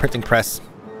enough. One printing press.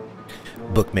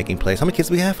 Bookmaking place. How many kids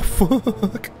do we have?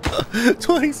 Fuck.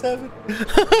 27.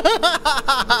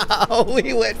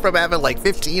 We went from having like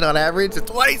 15 on average to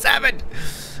 27.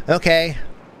 Okay.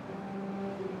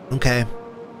 Okay.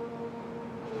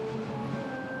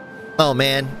 Oh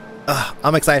man.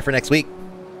 I'm excited for next week.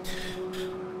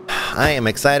 I am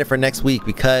excited for next week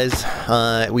because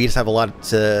we just have a lot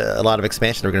of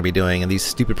expansion we're going to be doing, and these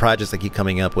stupid projects I keep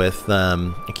coming up with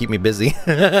keep me busy.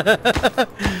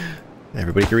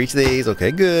 Everybody can reach these.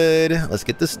 Okay, good. Let's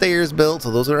get the stairs built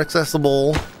so those are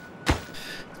accessible.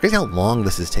 It's crazy how long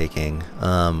this is taking.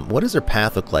 What does their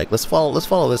path look like? Let's follow this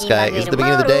guy. Is it the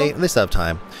beginning of the day? They still have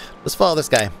time. Let's follow this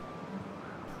guy.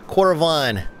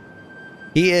 Quartervon.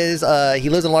 He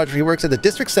lives in large. He works at the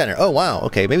district center. Oh wow.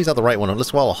 Okay, maybe he's not the right one. Let's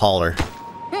follow Hauler.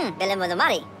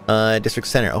 District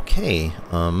center. Okay.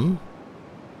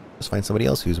 Let's find somebody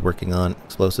else who's working on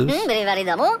explosives.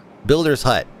 Builder's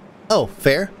hut. Oh,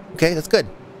 fair. Okay, that's good.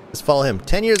 Let's follow him.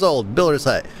 10 years old. Builder's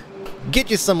hut.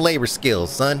 Get you some labor skills,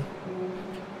 son.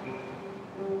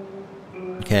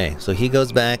 Okay, so he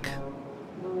goes back.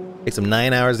 Takes him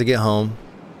 9 hours to get home.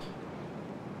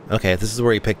 Okay, this is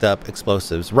where he picked up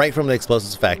explosives. Right from the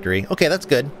explosives factory. Okay, that's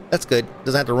good. That's good.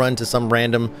 Doesn't have to run to some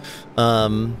random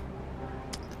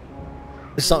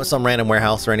some random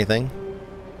warehouse or anything.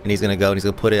 And he's gonna go and he's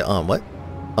gonna put it on what?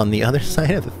 On the other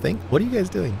side of the thing? What are you guys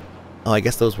doing? Oh, I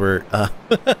guess those were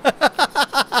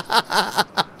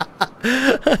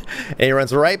and he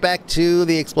runs right back to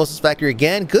the explosives factory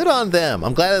again. Good on them.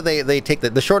 I'm glad that they take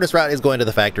the shortest route is going to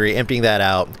the factory, emptying that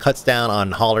out, cuts down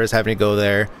on haulers having to go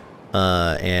there,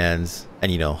 and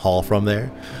you know, haul from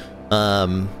there.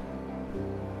 Oh,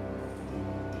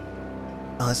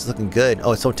 this is looking good.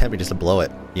 Oh, it's so tempting just to blow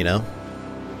it, you know?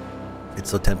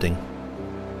 It's so tempting.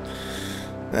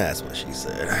 That's what she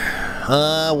said.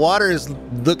 Water is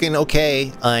looking okay.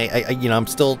 You know, I'm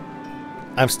still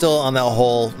on that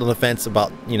whole on the fence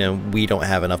about, you know, we don't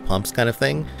have enough pumps kind of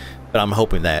thing, but I'm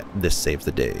hoping that this saves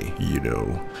the day, you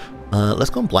know. Let's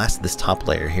go and blast this top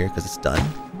layer here because it's done.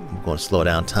 I'm going to slow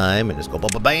down time and just go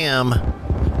bam, bam,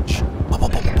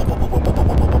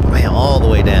 all the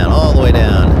way down, all the way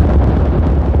down.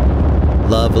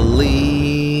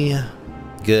 Lovely,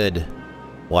 good.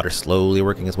 Water slowly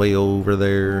working its way over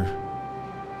there.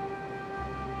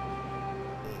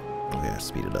 Okay,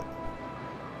 speed it up.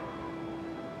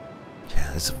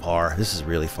 Yeah, this is far. This is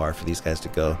really far for these guys to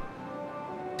go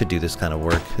to do this kind of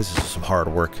work. This is some hard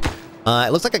work.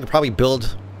 It looks like I could probably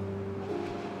build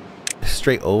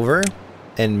straight over,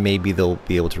 and maybe they'll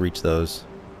be able to reach those.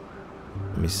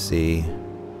 Let me see.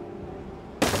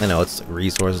 I know it's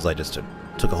resources. I just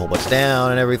took a whole bunch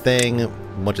down and everything. A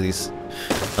bunch of these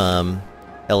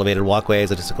elevated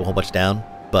walkways. I just took a whole bunch down,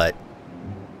 but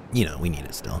you know, we need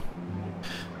it still.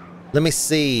 Let me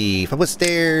see. If I put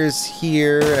stairs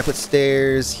here, I put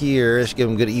stairs here. I should give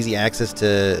them good, easy access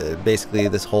to basically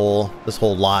this whole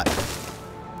lot.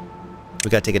 We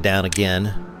gotta take it down again.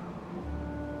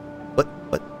 What?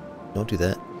 Don't do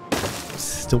that.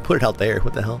 Don't put it out there.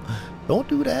 What the hell? Don't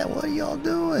do that. What are y'all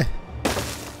doing?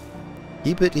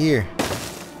 Keep it here.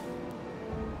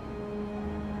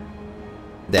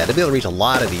 Yeah, to be able to reach a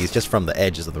lot of these just from the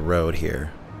edges of the road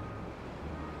here.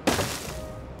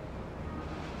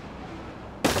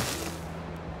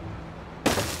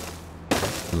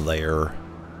 Layer.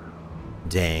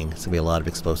 Dang, it's gonna be a lot of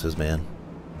explosives, man.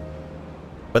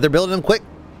 But they're building them quick.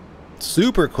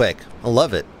 Super quick. I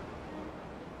love it.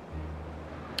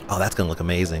 Oh, that's gonna look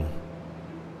amazing.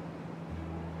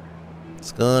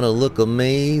 It's gonna look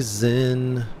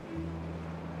amazing.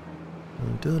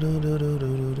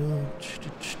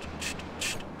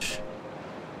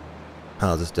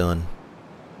 How's this doing?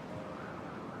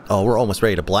 Oh, we're almost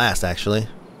ready to blast, actually.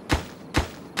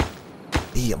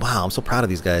 Yeah, wow, I'm so proud of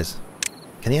these guys.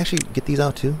 Can you actually get these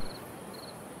out too?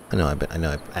 I know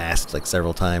I've asked like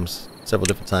several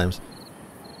different times.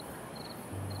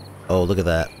 Oh, look at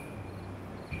that.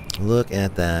 Look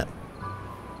at that.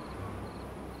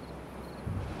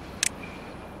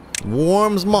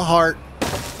 Warms my heart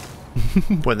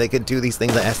when they could do these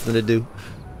things I asked them to do.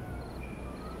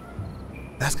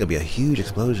 That's gonna be a huge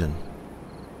explosion.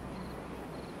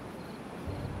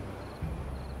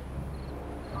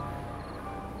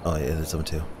 Oh yeah, there's some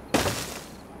too.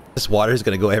 This water is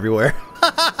gonna go everywhere.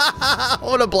 I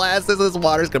wanna blast this. This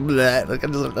water's gonna be that. Like, I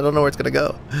don't know where it's gonna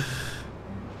go.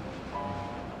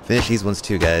 Finish these ones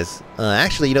too, guys.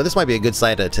 Actually, you know, this might be a good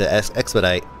site to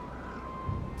expedite.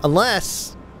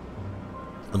 Unless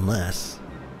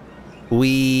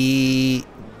we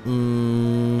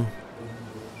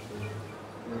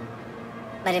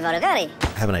I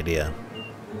have an idea.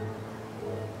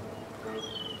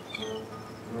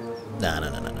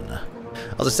 No.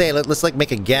 I'll just say, let's like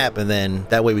make a gap, and then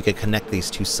that way we could connect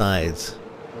these two sides.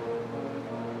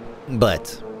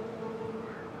 But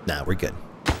nah, we're good.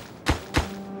 I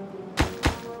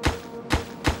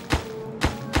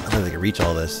don't think they can reach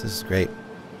all this. This is great.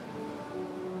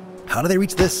 How do they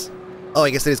reach this? Oh, I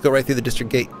guess they just go right through the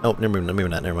district gate. Oh, maybe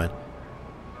not. Never mind.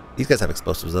 These guys have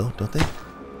explosives, though, don't they?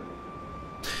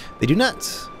 They do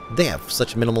not. They have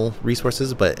such minimal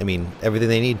resources, but I mean, everything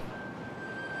they need.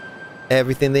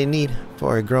 Everything they need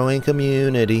for a growing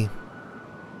community.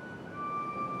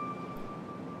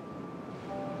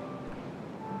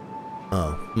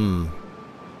 Oh,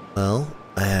 well,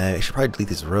 I should probably delete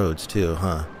these roads too,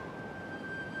 huh?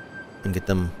 And get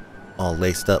them all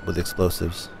laced up with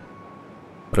explosives.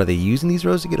 But are they using these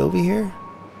roads to get over here?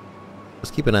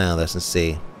 Let's keep an eye on this and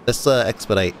see. Let's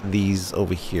expedite these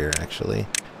over here, actually.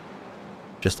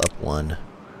 Just up one.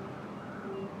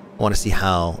 I want to see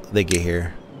how they get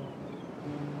here.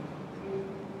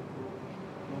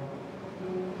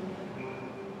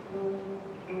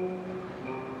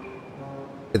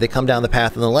 If they come down the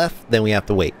path on the left, then we have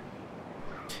to wait.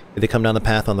 If they come down the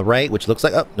path on the right, which looks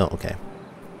like... Oh, no, okay.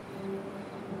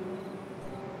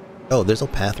 Oh, there's no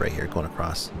path right here going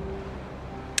across.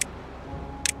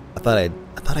 I thought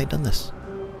I'd done this.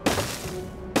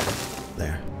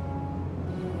 there.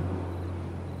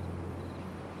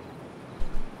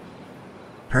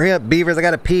 Hurry up, beavers, I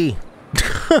gotta pee.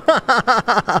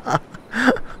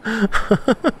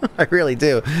 I really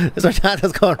do. This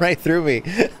tornado's going right through me.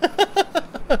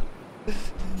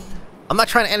 I'm not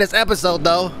trying to end this episode,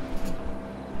 though.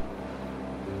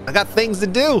 I got things to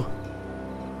do.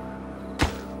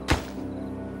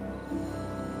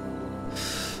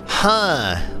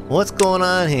 Huh. What's going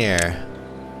on here?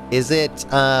 Is it,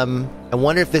 I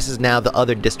wonder if this is now the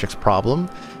other district's problem,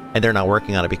 and they're not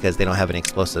working on it because they don't have any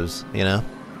explosives, you know?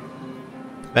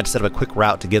 I had to set up a quick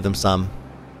route to give them some.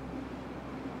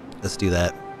 Let's do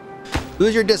that.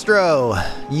 Who's your distro?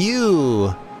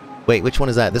 You! Wait, which one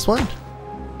is that? This one?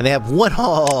 And they have one.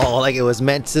 Oh, like it was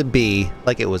meant to be.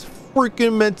 Like it was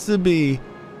freaking meant to be.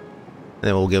 And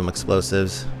then we'll give them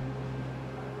explosives.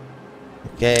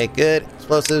 Okay, good.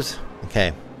 Explosives.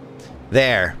 Okay.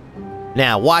 There.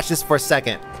 Now, watch this for a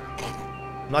second.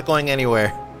 I'm not going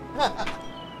anywhere.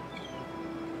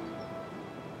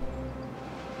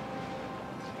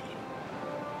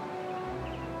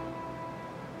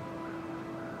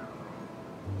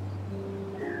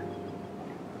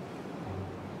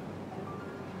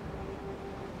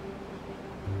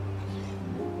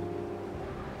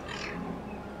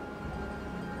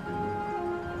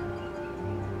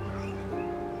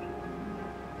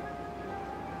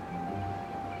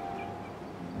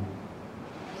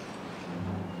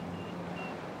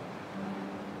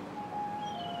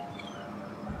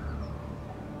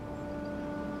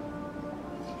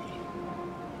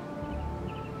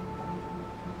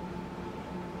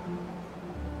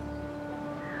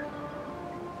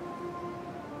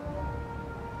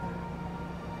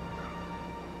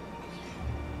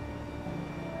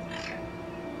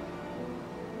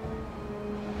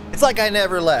 It's like I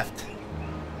never left.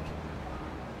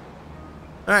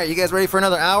 Alright, you guys ready for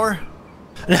another hour?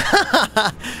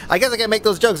 I guess I gotta make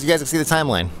those jokes so you guys can see the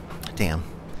timeline. Damn.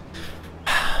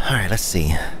 Alright, let's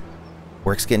see.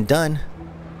 Work's getting done.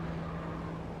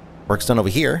 Work's done over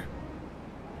here.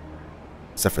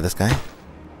 Except for this guy.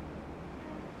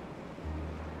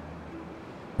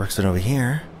 Work's done over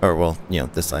here. Or, well, you know,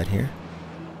 this side here.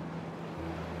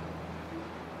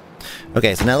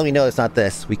 Okay, so now that we know it's not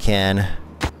this, we can...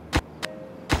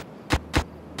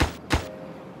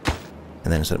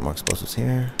 And then set more explosives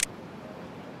here.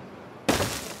 Can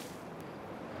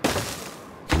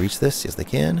you reach this? Yes, they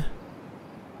can.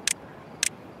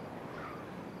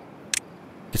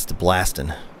 Gets to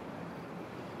blasting.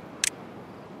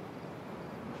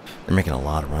 They're making a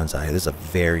lot of runs out here. This is a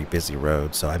very busy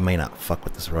road, so I may not fuck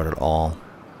with this road at all.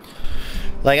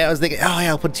 Like, I was thinking, oh yeah,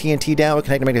 I'll put TNT down, we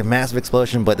can make a massive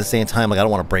explosion, but at the same time, like, I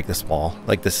don't want to break this wall,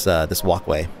 like this this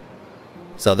walkway.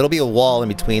 So there'll be a wall in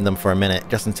between them for a minute,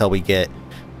 just until we get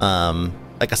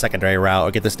like a secondary route,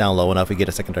 or get this down low enough we get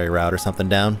a secondary route or something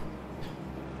down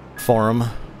for them.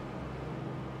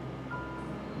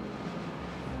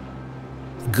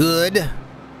 Good.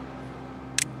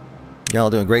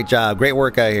 Y'all doing a great job. Great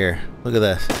work out here. Look at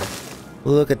this.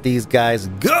 Look at these guys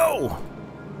go!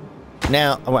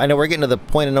 Now, I know we're getting to the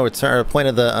point of no return, or point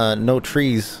of the no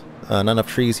trees, not enough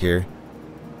trees here.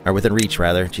 Or within reach,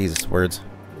 rather. Jesus, words.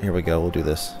 Here we go, we'll do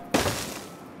this.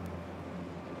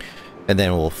 And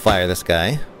then we'll fire this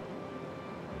guy.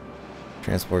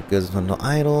 Transport goods on the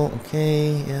idle.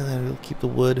 Okay, yeah, that'll keep the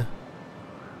wood.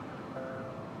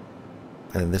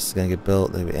 And then this is gonna get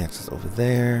built. There'll be access over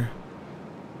there.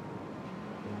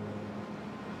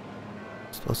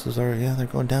 Explosives are, yeah, they're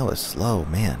going down, but slow,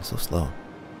 man, so slow.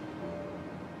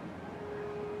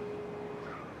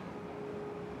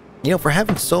 You know, for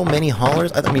having so many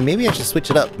haulers, I mean, maybe I should switch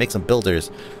it up, make some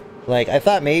builders. Like, I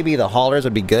thought maybe the haulers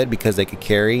would be good because they could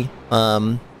carry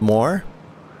more.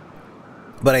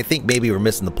 But I think maybe we're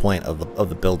missing the point of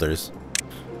the builders.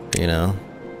 You know?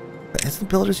 But isn't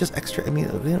builders just extra? I mean,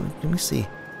 let me see.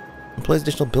 Employs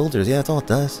additional builders. Yeah, that's all it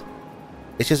does.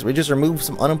 It's just, we just remove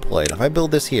some unemployed. If I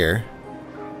build this here,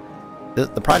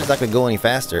 the project's not going to go any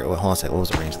faster. Oh, hold on a second. What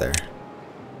was the range there?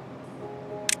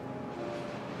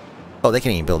 Oh, they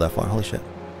can't even build that far. Holy shit.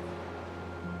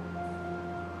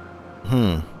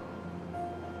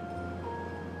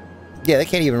 Yeah, they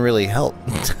can't even really help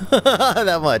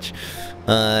that much.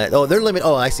 Oh, their limit.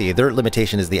 Oh, I see. Their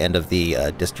limitation is the end of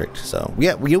the district. So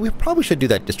yeah, we probably should do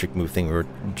that district move thing we were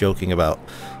joking about.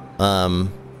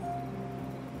 And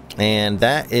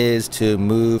that is to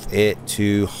move it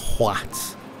to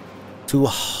what? To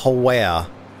where?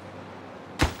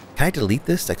 Can I delete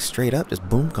this like straight up? Just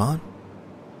boom, gone.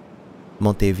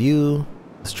 Monteview.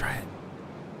 Let's try it.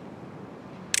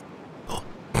 Oh.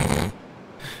 Then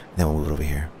we'll move it over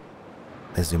here.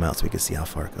 Let's zoom out so we can see how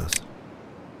far it goes.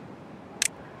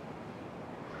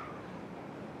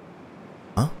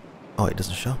 Oh, it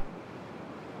doesn't show.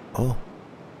 Oh.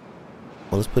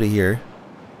 Well, let's put it here.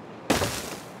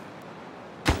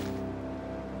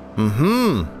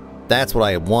 That's what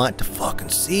I want to fucking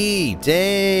see.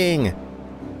 Dang.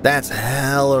 That's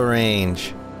hella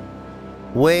range.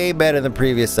 Way better than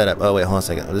previous setup. Oh, wait, hold on a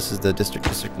second. Oh, this is the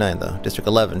District 9, though. District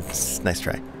 11. Nice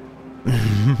try.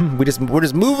 We're just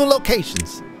moving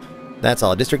locations. That's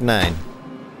all. District 9.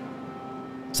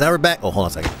 So now we're back. Oh, hold on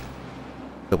a second.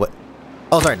 But what?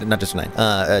 Oh, sorry. Not District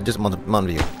 9. Just Mountain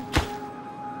View.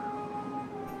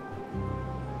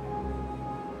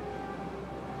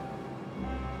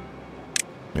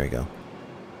 There we go.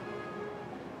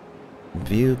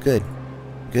 View, good.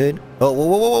 Good. Oh, whoa,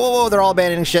 whoa, whoa, whoa, whoa. They're all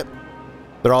abandoning ship.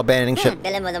 They're all abandoning ship.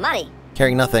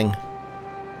 Carrying nothing.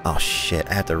 Oh, shit.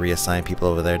 I have to reassign people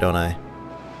over there, don't I?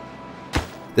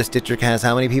 This district has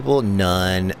how many people?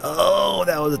 None. Oh,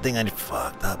 that was the thing I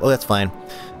fucked up. Oh, that's fine.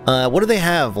 What do they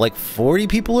have? Like 40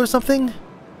 people or something?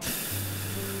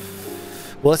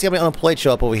 Well, let's see how many unemployed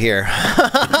show up over here.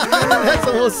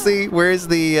 So we'll see. Where's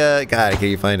the... God, can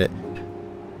you find it?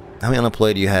 How many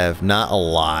unemployed do you have? Not a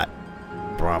lot.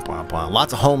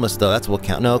 Lots of homeless, though. That's what will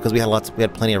count. No, because we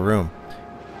had plenty of room.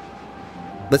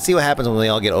 Let's see what happens when they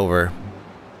all get over.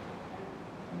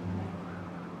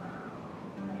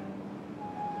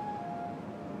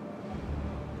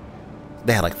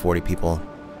 They had like 40 people.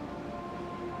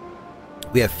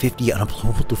 We have 50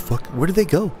 unemployed. What the fuck? Where did they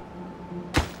go?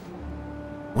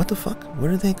 What the fuck? Where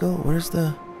did they go? Where's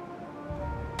the...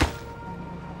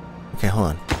 Okay, hold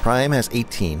on. Prime has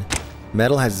 18.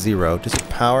 Metal has 0. District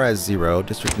Power has 0.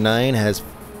 District 9 has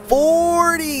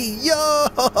 40! Yo!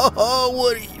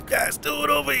 What are you guys doing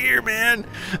over here, man?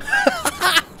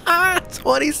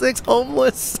 26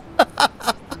 homeless.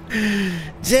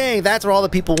 Dang, that's where all the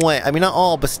people went. I mean, not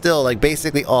all, but still, like,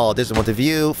 basically all. This is what the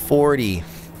view. 40.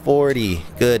 40.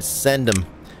 Good. Send them.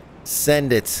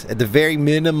 Send it. At the very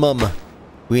minimum,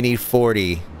 we need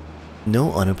 40.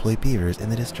 No unemployed beavers in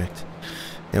the district.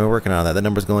 And we're working on that. The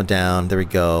number's going down. There we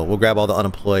go. We'll grab all the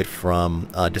unemployed from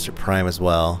District Prime as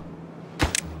well.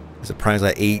 District Prime's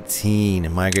got 18.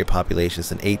 Migrate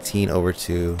populations and 18 over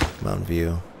to Mountain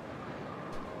View.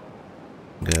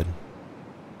 Good.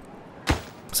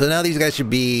 So now these guys should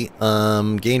be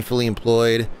gainfully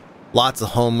employed. Lots of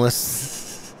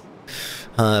homeless.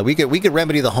 We could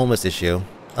remedy the homeless issue.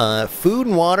 Food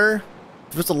and water.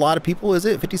 There's a lot of people. Is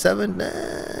it 57?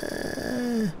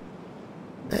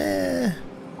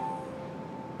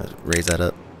 Let's raise that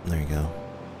up. There you go.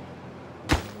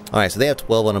 All right, so they have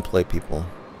 12 unemployed people,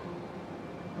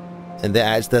 and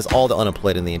that's all the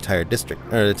unemployed in the entire district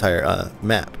or the entire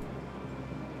map.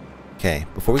 Okay,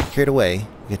 before we get carried away,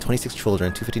 we have 26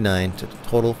 children, 259 to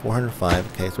total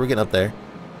 405. Okay, so we're getting up there.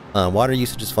 Water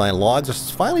usage is fine. Logs are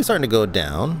finally starting to go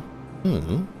down.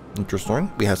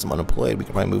 Interesting. We have some unemployed. We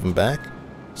can probably move them back.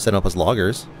 Set them up as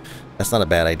loggers. That's not a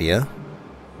bad idea.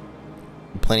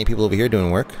 Plenty of people over here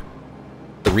doing work.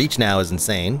 The reach now is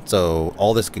insane, so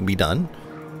all this can be done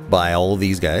by all of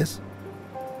these guys.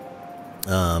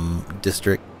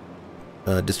 District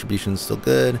distribution's still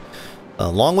good. A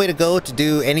long way to go to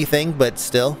do anything, but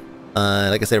still,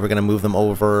 like I said, we're gonna move them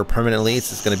over permanently. It's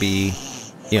just gonna be,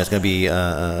 you know, it's gonna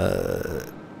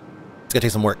take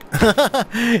some work.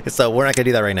 So we're not gonna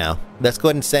do that right now. Let's go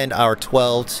ahead and send our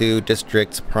 12 to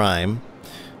District Prime.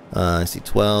 Let's see,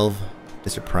 12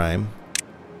 District Prime.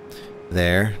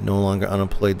 There, no longer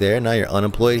unemployed there. Now you're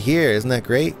unemployed here. Isn't that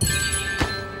great?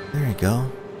 There you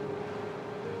go.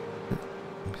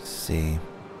 Let me see.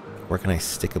 Where can I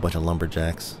stick a bunch of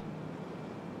lumberjacks?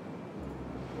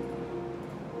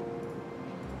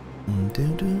 What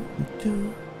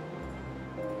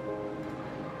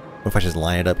if I just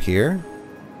line it up here?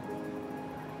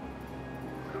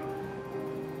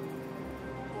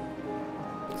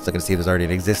 So I can see there's already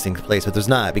an existing place, but there's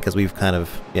not because we've kind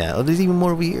of, yeah. Oh, there's even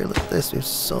more over here. Look at this. There's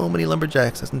so many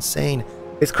lumberjacks. That's insane.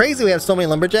 It's crazy we have so many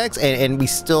lumberjacks, and we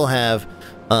still have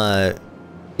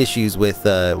issues with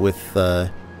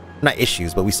not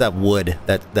issues, but we still have wood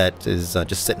that is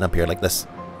just sitting up here like this.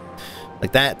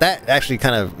 Like that actually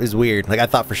kind of is weird. Like I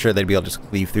thought for sure they'd be able to just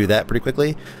cleave through that pretty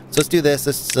quickly. So let's do this.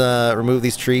 Let's remove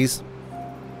these trees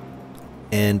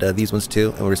and these ones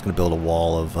too, and we're just gonna build a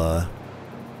wall of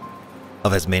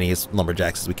as many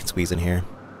lumberjacks as we can squeeze in here.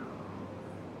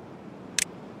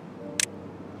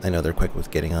 I know they're quick with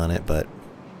getting on it, but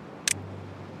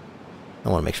I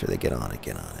want to make sure they get on it.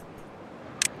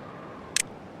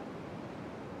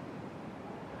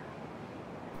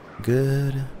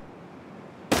 Good.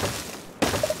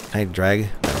 Can I drag?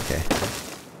 Okay.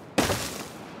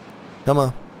 Come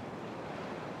on.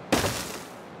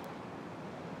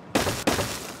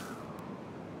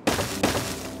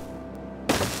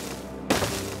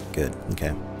 Good.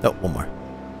 Okay. Oh, one more.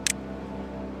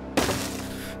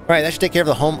 Alright, that should take care of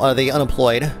the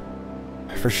unemployed.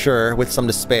 For sure, with some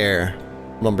to spare.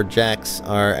 Lumberjacks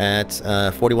are at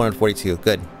 41 and 42.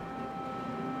 Good.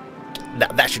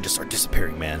 That should just start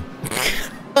disappearing, man.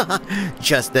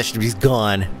 That should be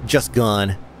gone. Just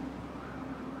gone.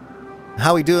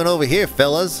 How we doing over here,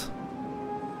 fellas?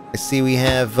 I see we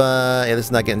have, yeah, this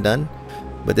is not getting done.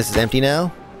 But this is empty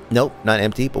now. Nope, not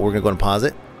empty, but we're gonna go and pause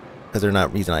it. Because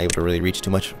he's not able to really reach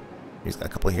too much. He's got a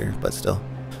couple here, but still.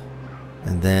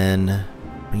 And then,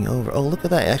 bring over. Oh, look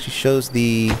at that. It actually shows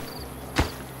the...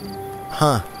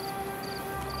 Huh.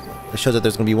 It shows that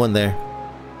there's gonna be one there.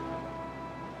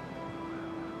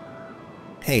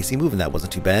 Hey, see, moving that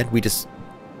wasn't too bad. We just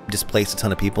displaced a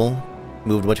ton of people.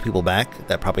 Moved a bunch of people back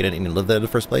that probably didn't even live there in the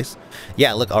first place.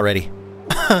 Yeah, look, already.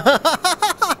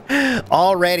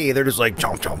 Already, they're just like,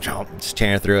 chomp, chomp, chomp. Just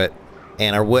tearing through it.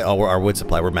 And our wood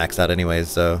supply, we're maxed out anyways,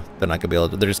 so they're not gonna be able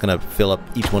to, they're just gonna fill up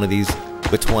each one of these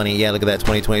with 20. Yeah, look at that,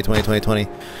 20, 20, 20, 20, 20.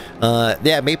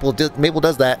 Yeah, Maple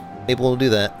does that. Maple will do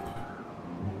that.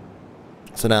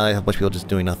 So now I have a bunch of people just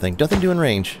doing nothing. Nothing doing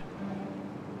range.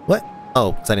 What?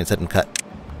 Oh, because I didn't set them cut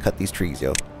these trees,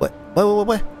 yo. What?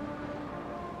 What?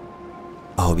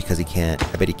 Oh, because he can't,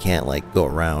 I bet he can't, like, go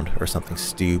around or something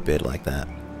stupid like that.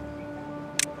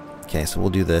 Okay, so we'll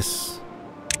do this.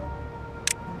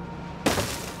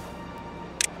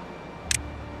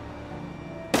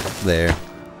 There.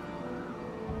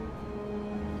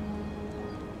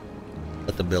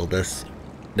 Let them build this.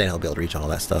 Then he'll be able to reach all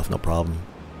that stuff, no problem.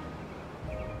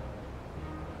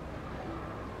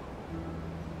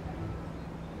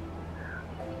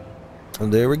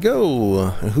 And there we go.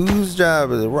 Whose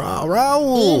job is it?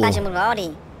 Raul!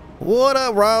 What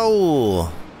up,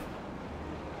 Raul?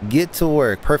 Get to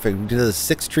work. Perfect. We do the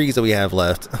 6 trees that we have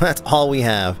left. That's all we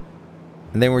have.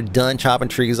 And then we're done chopping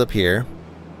trees up here.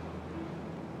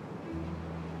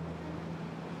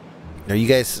 Are you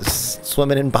guys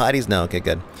swimming in bodies? No, okay,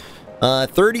 good.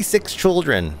 36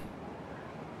 children.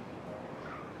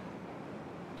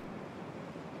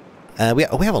 We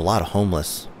have a lot of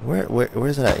homeless. Where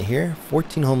is it at? Here?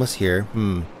 14 homeless here.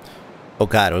 Oh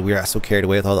god, we were so carried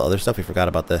away with all the other stuff, we forgot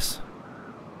about this.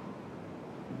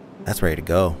 That's ready to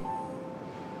go.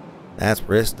 That's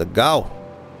risk to go.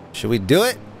 Should we do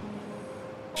it?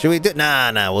 Should we do it?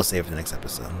 Nah, we'll save it for the next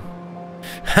episode.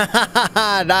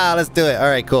 Nah, let's do it.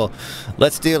 Alright, cool.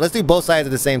 Let's do both sides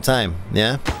at the same time.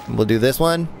 Yeah? We'll do this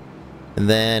one. And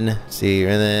then, see,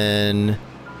 and then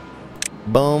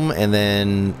boom, and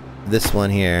then this one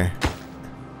here.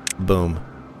 Boom.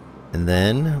 And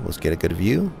then let's get a good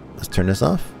view. Let's turn this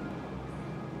off.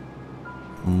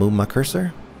 Move my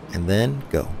cursor. And then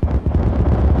go.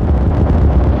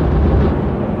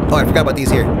 Oh, I forgot about these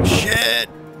here. Shit!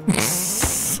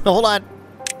 Hold on.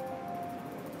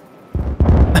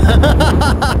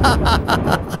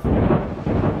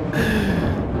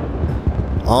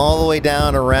 All the way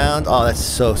down around. Oh, that's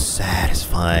so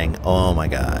satisfying. Oh my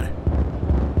god.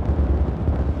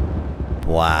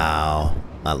 Wow.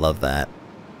 I love that.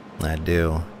 I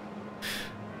do.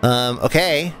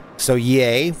 Okay. So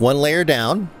yay. One layer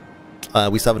down.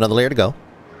 We still have another layer to go. How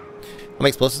many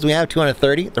explosives do we have?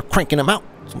 230. They're cranking them out.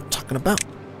 That's what I'm talking about.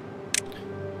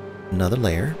 Another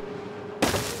layer.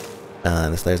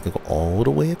 This layer's gonna go all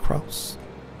the way across.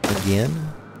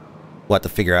 Again. We'll have to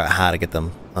figure out how to get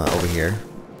them over here.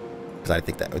 Because I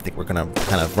think we're gonna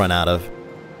kind of run out of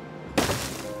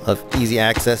easy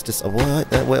access to. What?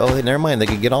 Oh, never mind. They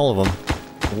could get all of them.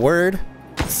 Word.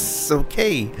 It's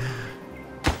okay.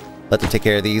 Let them take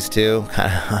care of these two.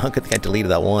 I think I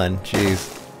deleted that one.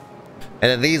 Jeez.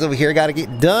 And then these over here gotta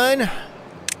get done.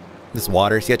 This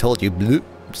water, see, I told you, bloop,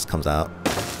 just comes out.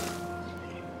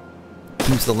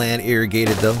 Keeps the land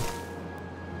irrigated though.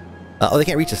 Oh, they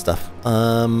can't reach this stuff.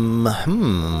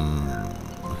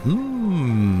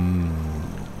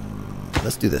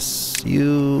 Let's do this.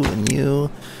 You and you.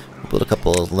 Build a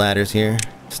couple of ladders here.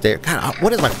 Stair. God,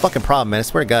 what is my fucking problem, man? I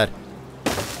swear to God.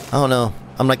 I don't know.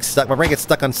 I'm like stuck. My brain gets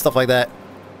stuck on stuff like that.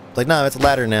 It's like, no, it's a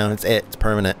ladder now. It's it. It's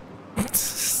permanent.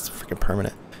 It's freaking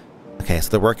permanent. Okay, so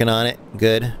they're working on it.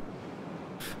 Good.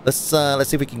 Let's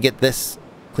see if we can get this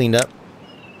cleaned up.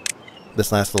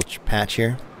 This last little patch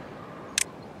here.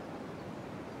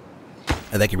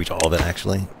 And they can reach all of it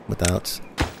actually without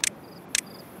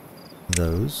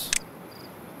those.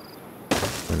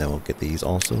 And then we'll get these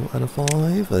also out of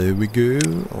 5. There we go.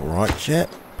 Alright, chat.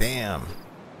 Bam.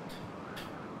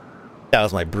 That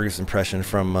was my Bruce impression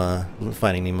from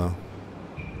Finding Nemo.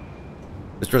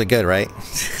 It's really good, right?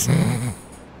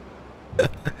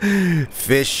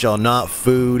 Fish shall not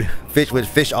food. Fish with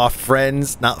fish off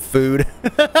friends, not food.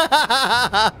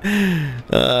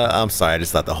 I'm sorry, I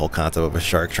just thought the whole concept of a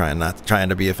shark trying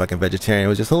to be a fucking vegetarian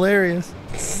was just hilarious.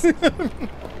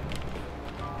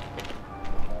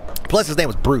 Plus his name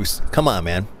was Bruce. Come on,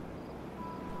 man.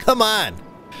 Come on.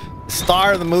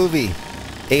 Star of the movie.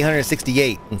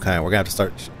 868. Okay, we're gonna have to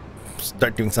start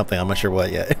doing something. I'm not sure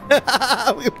what yet.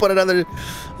 We can put another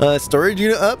storage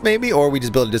unit up maybe, or we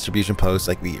just build a distribution post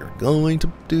like we are going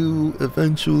to do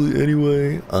eventually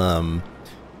anyway, and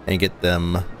get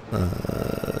them out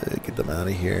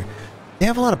of here. They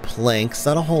have a lot of planks,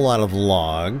 not a whole lot of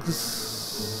logs.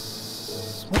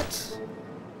 What?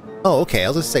 Oh, okay, I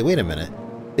was gonna say, wait a minute,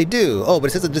 they do. Oh, but it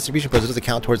says the distribution post, it doesn't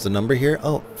count towards the number here.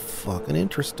 Oh, fucking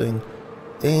interesting,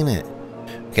 ain't it?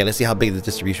 Okay, let's see how big the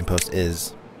distribution post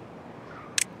is.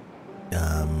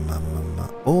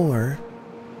 Or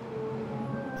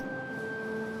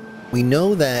we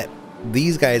know that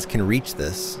these guys can reach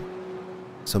this,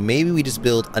 so maybe we just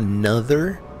build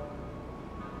another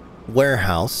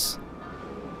warehouse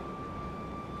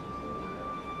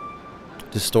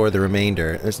to store the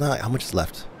remainder. There's not, how much is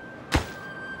left?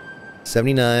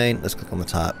 79. Let's click on the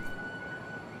top.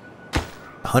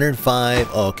 105.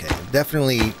 Oh, okay,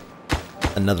 definitely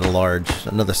another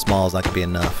small is not gonna be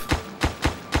enough.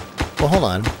 Well, hold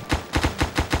on.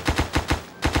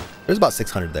 There's about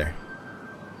 600 there.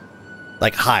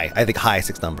 Like high, I think high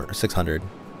 600.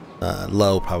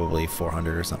 Low probably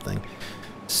 400 or something.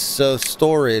 So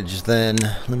storage then,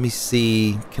 let me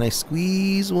see. Can I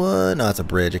squeeze one? No, it's a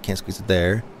bridge. I can't squeeze it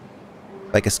there.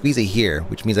 But I can squeeze it here,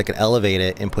 which means I can elevate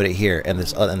it and put it here, and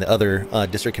this and the other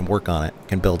district can work on it,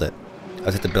 can build it. I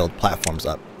just have to build platforms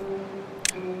up.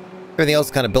 Everything else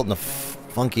is kind of built in a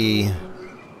funky.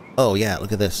 Oh yeah,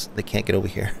 look at this. They can't get over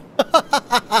here.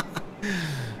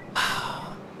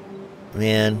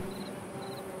 Man.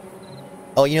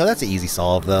 Oh, you know, that's an easy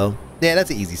solve though. Yeah, that's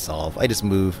an easy solve. I just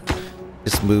move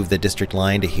the district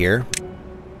line to here.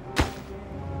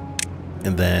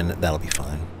 And then that'll be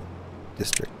fine.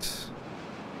 District.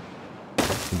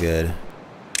 Good.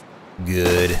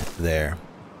 Good there.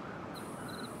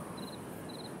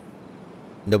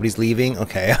 Nobody's leaving?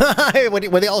 Okay.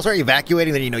 When they all start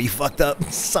evacuating, then you know you fucked up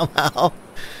somehow.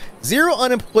 0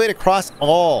 unemployed across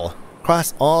all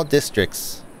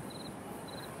districts.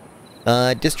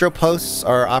 Distro posts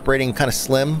are operating kind of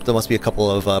slim. There must be a couple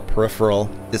of peripheral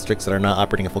districts that are not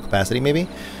operating at full capacity, maybe.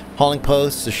 Hauling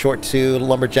posts, a short 2,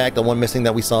 lumberjack, the one missing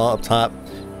that we saw up top.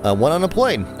 1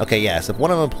 unemployed. Okay, yeah, so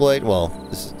 1 unemployed, well,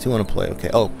 this is 2 unemployed. Okay,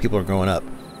 oh, people are growing up.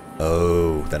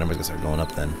 Oh, that number's gonna start going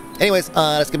up then. Anyways,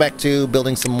 let's get back to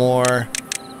building some more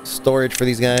storage for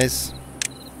these guys.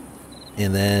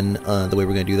 And then the way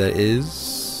we're gonna do that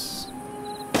is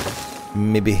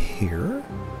maybe here,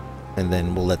 and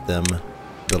then we'll let them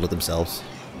build it themselves.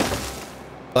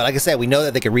 But like I said, we know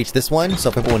that they can reach this one, so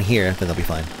if I put one here, then they'll be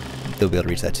fine. They'll be able to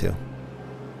reach that too.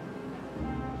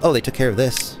 Oh, they took care of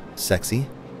this. Sexy.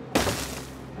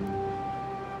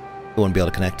 They won't be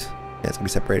able to connect. Yeah, it's gonna be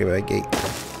separated by a gate.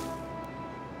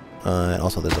 And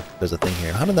also there's a thing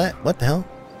here. How did that? What the hell?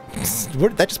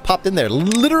 That just popped in there,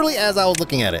 literally as I was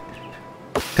looking at it.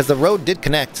 Because the road did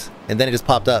connect, and then it just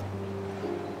popped up.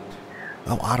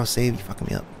 Oh, autosave, you fucking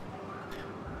me up.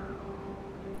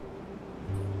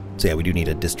 So yeah, we do need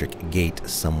a district gate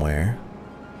somewhere.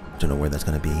 Don't know where that's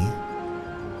gonna be.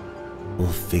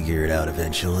 We'll figure it out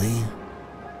eventually.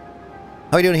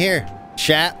 How are we doing here,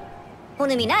 chat?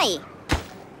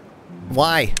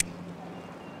 Why?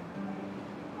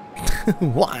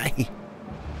 Why?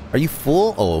 Are you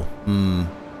full? Oh,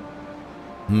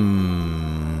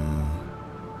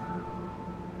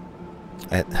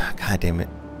 God damn it.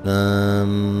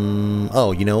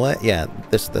 Oh, you know what? Yeah,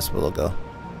 this will go.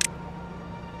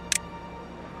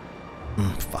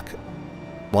 Fuck.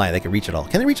 Why? They can reach it all.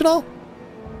 Can they reach it all?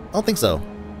 I don't think so.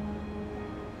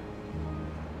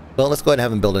 Well, let's go ahead and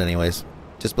have them build it anyways.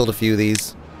 Just build a few of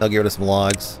these. I'll get rid of some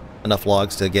logs. Enough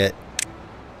logs to get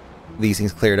these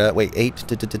things cleared up. Wait,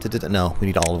 8? No, we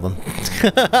need all of them.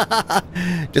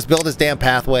 Just build this damn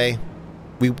pathway.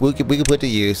 We could put to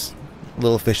use. A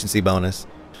little efficiency bonus.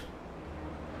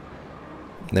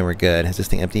 And then we're good. Is this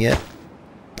thing empty yet?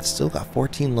 It's still got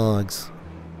 14 logs.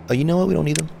 Oh, you know what? We don't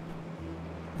need them.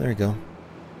 There we go.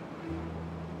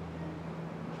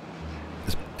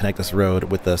 Just connect this road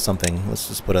with something. Let's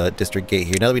just put a district gate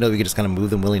here. Now that we know we can just kind of move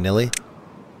them willy-nilly.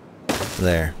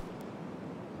 There.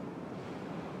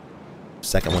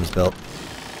 Second one's built.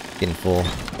 Getting full.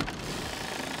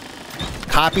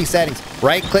 Copy settings.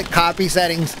 Right-click copy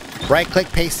settings. Right-click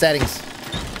paste settings.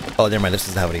 Oh, never mind. This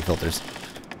doesn't have any filters.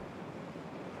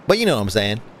 But you know what I'm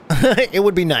saying. It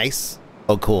would be nice.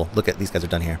 Oh, cool. Look at these guys are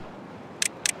done here.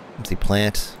 Let's see,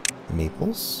 plant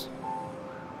maples.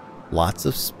 Lots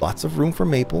of room for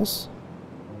maples.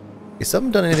 Okay, so I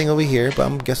haven't done anything over here, but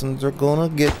I'm guessing they're gonna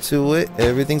get to it.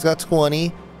 Everything's got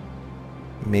 20.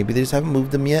 Maybe they just haven't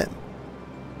moved them yet.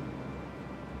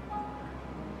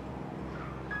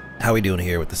 How are we doing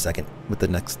here with the second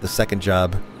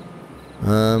job?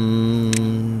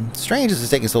 Strange this is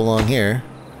taking so long here.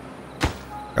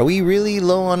 Are we really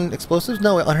low on explosives?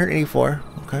 No, 184.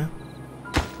 Okay.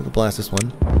 We'll blast this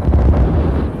one.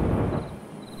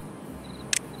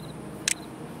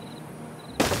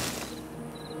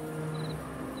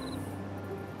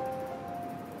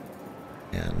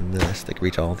 And this, they can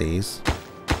reach all these.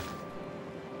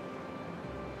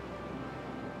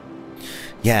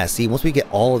 Yeah, see, once we get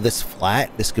all of this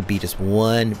flat, this could be just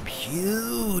one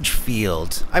huge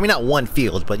field. I mean, not one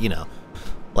field, but you know,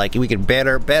 like we could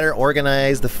better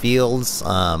organize the fields,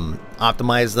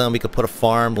 optimize them. We could put a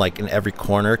farm like in every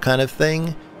corner kind of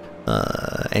thing,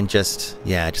 and just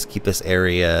keep this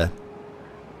area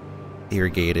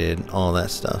irrigated, all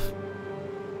that stuff.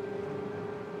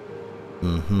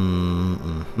 Then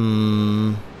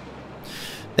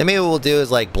maybe what we'll do is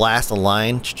like blast a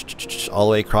line all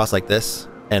the way across like this,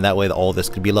 and that way all this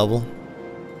could be level.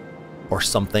 Or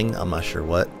something. I'm not sure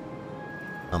what.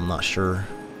 I'm not sure.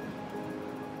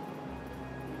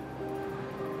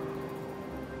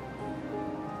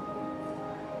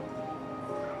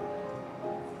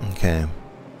 Okay.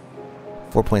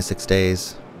 4.6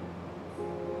 days.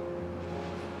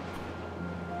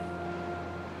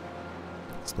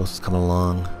 Explosives coming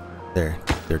along. They're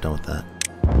done with that.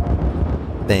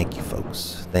 Thank you,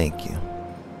 folks. Thank you.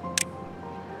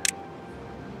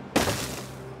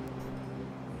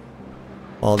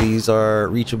 All these are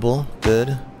reachable.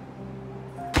 Good.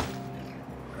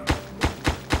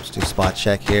 Just do spot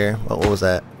check here. What was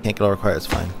that? Can't get all required. It's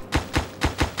fine.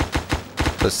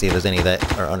 Let's see if there's any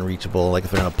that are unreachable. Like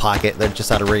if they're in a pocket, they're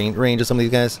just out of range of some of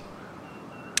these guys.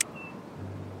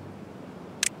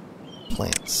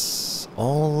 Plants.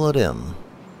 All of them.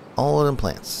 All of them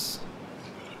plants.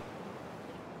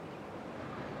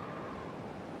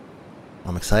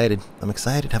 I'm excited. I'm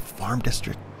excited to have a farm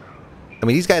district. I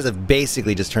mean, these guys have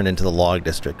basically just turned into the log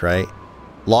district, right?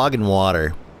 Log and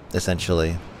water,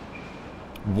 essentially.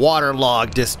 Water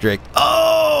log district.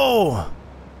 Oh!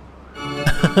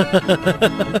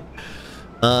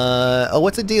 Oh,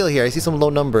 what's the deal here? I see some low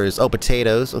numbers. Oh,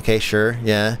 potatoes. Okay, sure.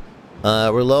 Yeah.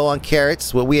 We're low on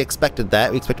carrots. Well, we expected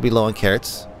that. We expect to be low on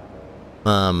carrots.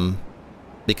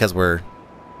 Because we're,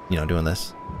 you know, doing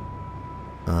this.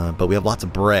 But we have lots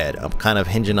of bread. I'm kind of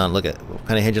hinging on, look at,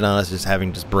 kind of hinging on us just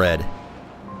having just bread.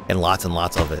 And lots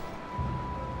of it.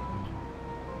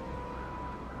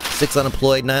 6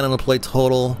 unemployed, 9 unemployed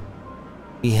total.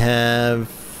 We have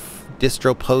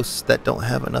distro posts that don't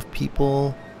have enough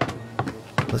people.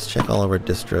 Let's check all of our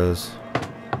distros.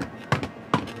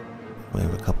 We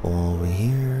have a couple over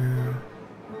here.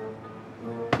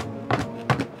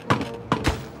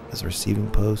 As a receiving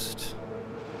post.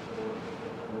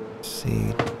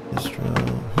 See,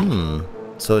 distro.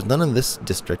 So it's none in this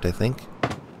district, I think.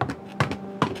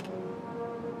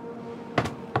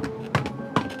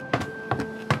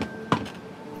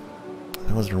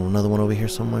 Was there another one over here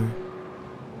somewhere?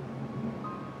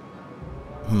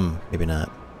 Maybe not.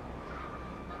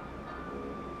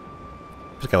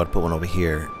 I think I would put one over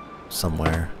here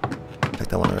somewhere. Check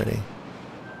that one already.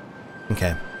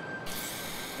 Okay.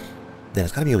 Then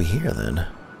it's gotta be over here then.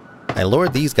 I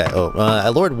lowered these guys. Oh, I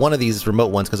lowered one of these remote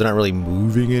ones because they're not really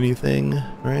moving anything,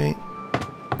 right?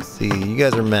 Let's see, you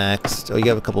guys are maxed. Oh, you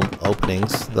have a couple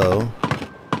openings though. You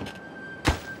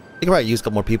can probably use a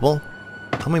couple more people.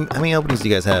 How many openings do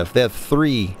you guys have? They have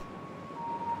 3.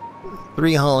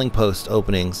 3 hauling post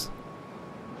openings.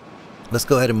 Let's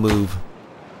go ahead and move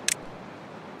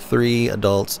 3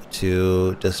 adults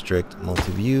to district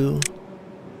multi-view.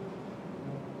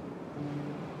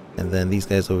 And then these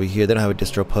guys over here, they don't have a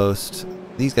distro post.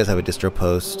 These guys have a distro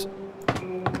post.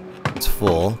 It's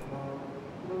full.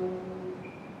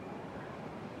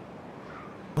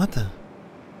 What the?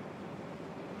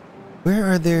 Where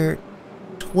are there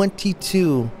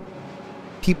 22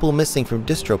 people missing from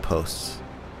distro posts?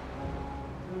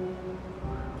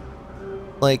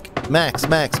 Like, max. Oh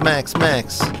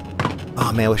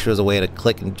man, I wish there was a way to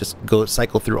click and just go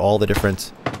cycle through all the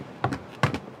different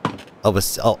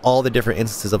all the different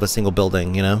instances of a single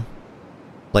building, you know?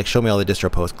 Like, show me all the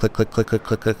distro posts.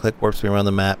 Click, warps me around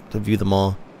the map to view them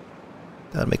all.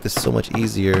 That'd make this so much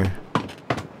easier.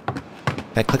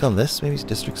 Can I click on this? Maybe it's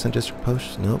districts and district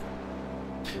posts? Nope.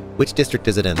 Which district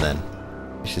is it in then?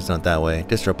 She's not that way.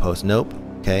 Distro post, nope.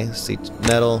 Okay, see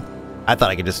metal. I thought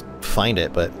I could just find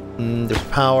it, but there's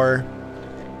power.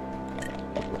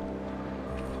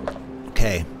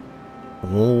 Okay.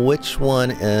 Which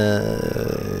one?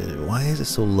 Why is it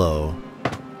so low?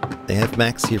 They have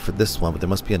max here for this one, but there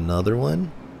must be another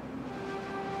one.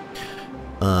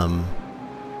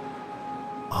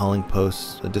 Hauling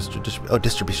posts,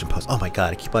 distribution post. Oh my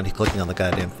god, I keep on clicking on the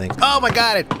goddamn thing. Oh my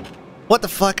god, what the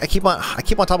fuck? I keep on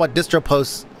talking about distro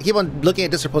posts. I keep on looking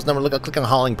at distro post number, clicking on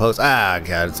hauling posts. Ah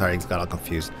god, sorry, I got all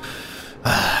confused.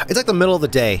 It's like the middle of the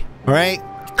day, alright?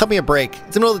 Cut me a break.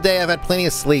 It's the middle of the day, I've had plenty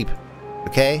of sleep.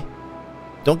 Okay?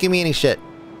 Don't give me any shit.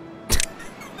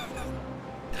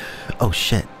 Oh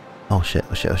shit. Oh shit,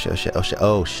 oh shit, oh shit, oh shit, oh shit,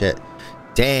 oh shit.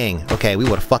 Dang, okay, we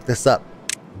would've fucked this up.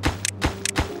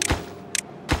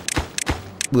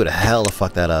 We would have hella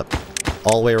fucked that up.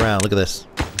 All the way around. Look at this.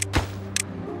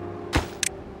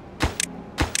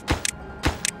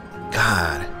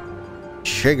 God.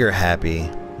 Trigger happy.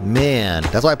 Man.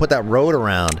 That's why I put that road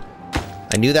around.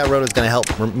 I knew that road was going to help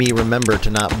me remember to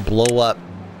not blow up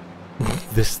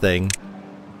this thing.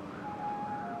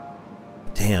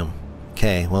 Damn.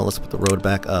 Okay, well, let's put the road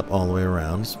back up all the way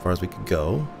around as far as we could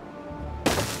go.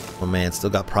 Oh man, still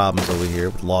got problems over here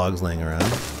with logs laying around.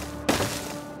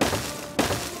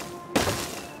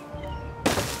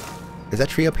 Is that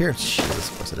tree up here? Shit,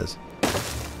 of course it is.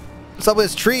 What's up with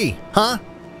this tree? Huh?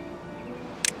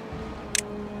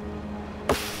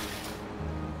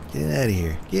 Get it out of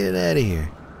here. Get it out of here.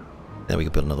 Then we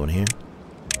can build another one here.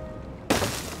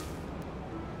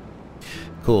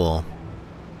 Cool.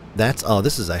 That's... Oh,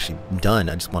 this is actually done.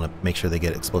 I just want to make sure they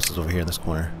get explosives over here in this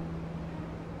corner.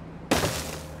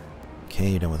 Okay,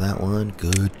 you're done with that one.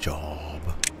 Good job.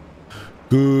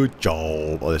 Good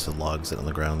job. Oh, there's some logs sitting on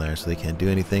the ground there, so they can't do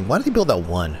anything. Why did they build that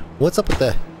one? What's up with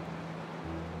the...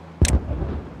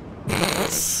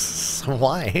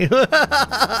 Why?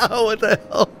 What the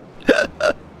hell?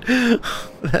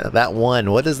 That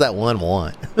one. What does that one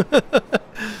want?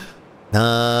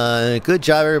 Good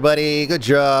job, everybody. Good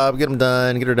job. Get them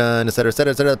done. Get her done. Etc. Etc.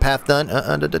 Etc. Path done.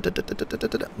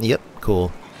 Yep.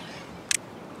 Cool.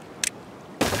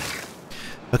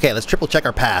 Okay, let's triple check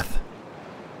our path.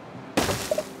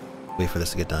 Wait for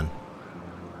this to get done.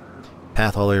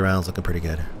 Path all the way around is looking pretty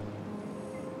good.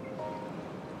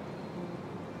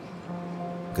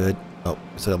 Good. Oh,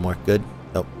 still got more. Good.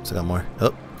 Oh, still got more.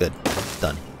 Oh, good.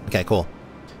 Done. Okay, cool.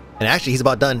 And actually, he's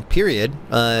about done. Period.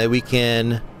 We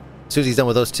can, as soon as he's done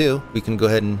with those two, we can go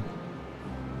ahead and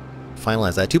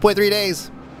finalize that. 2.3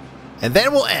 days, and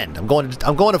then we'll end. I'm going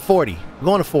to 40. I'm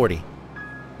going to 40.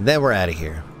 Then we're out of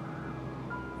here.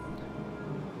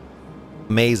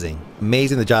 Amazing.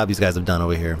 Amazing the job these guys have done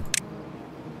over here.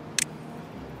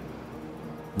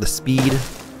 The speed.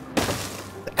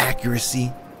 The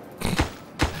accuracy.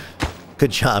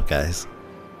 Good job, guys.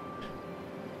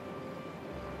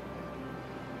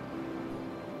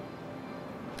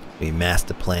 We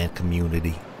master plan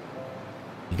community.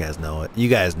 You guys know it. You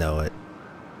guys know it.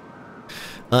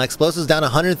 Explosives down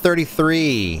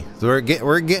 133. So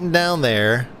we're getting down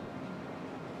there.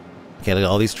 Okay, look,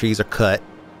 all these trees are cut.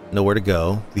 Nowhere to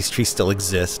go. These trees still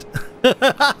exist.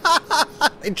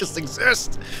 They just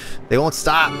exist. They won't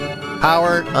stop.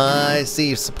 Power. I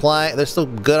see. Supply. They're still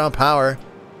good on power.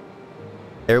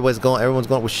 Everyone's going.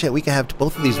 Well, shit. We can have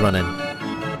both of these running.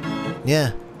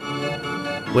 Yeah.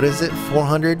 What is it?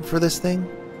 400 for this thing?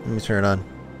 Let me turn it on.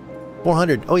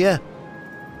 400. Oh yeah.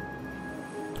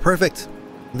 Perfect.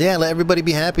 Yeah. Let everybody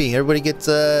be happy. Everybody gets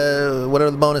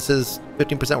whatever the bonus is.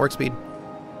 15% work speed.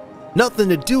 Nothing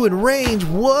to do in range.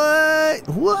 What?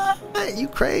 What? You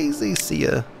crazy? See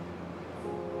ya.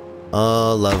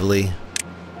 Oh, lovely.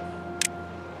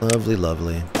 Lovely,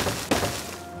 lovely.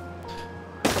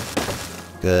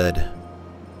 Good.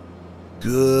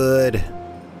 Good.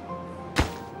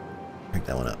 Pick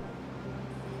that one up.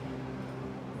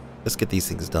 Let's get these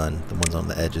things done. The ones on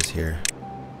the edges here.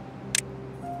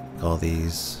 All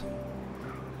these.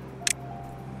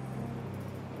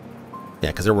 Yeah,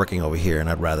 because they're working over here, and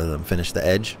I'd rather them finish the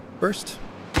edge first,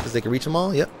 because they can reach them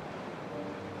all. Yep.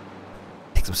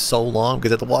 Takes them so long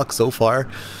because they have to walk so far.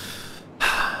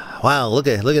 Wow, look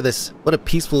at this! What a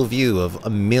peaceful view of a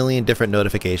million different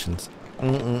notifications.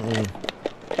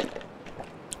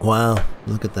 Wow,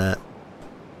 look at that.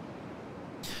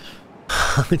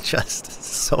 Just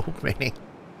so many.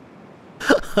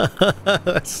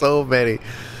 So many.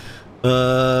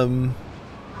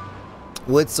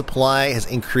 Wood supply has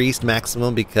increased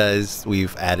maximum because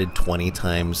we've added 20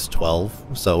 times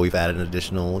 12, so we've added an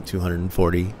additional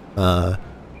 240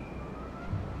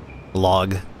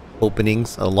 log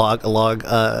openings, per log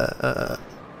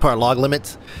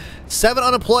limit. 7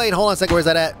 unemployed. Hold on a second, where's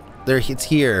that at? It's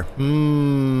here.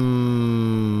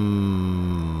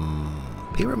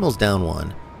 Paper mill's down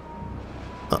one.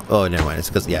 Oh, never mind. It's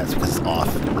because it's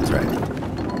off. That's right.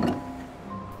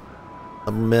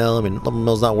 Lumber mill. I mean, lumber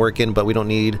mill's not working, but we don't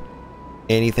need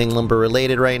anything lumber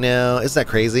related right now. Isn't that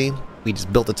crazy? We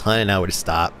just built a ton and now we just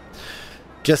stop.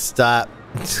 Just stop.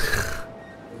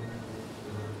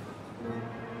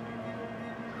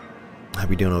 How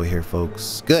we doing over here,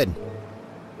 folks? Good.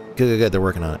 Good. They're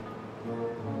working on it.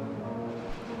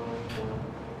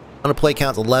 Unemployed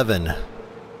count's 11.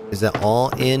 Is that all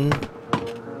in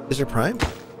Visitor Prime?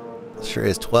 Sure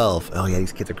is 12. Oh yeah,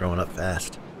 these kids are growing up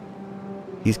fast.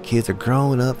 These kids are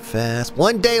growing up fast.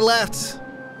 1 day left.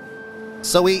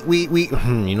 So we you know what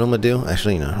I'm gonna do?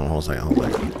 Actually, no. Hold on a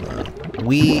second.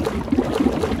 We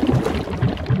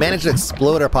managed to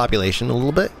explode our population a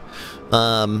little bit.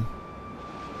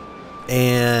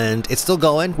 And it's still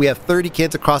going. We have 30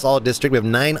 kids across all districts. We have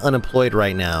 9 unemployed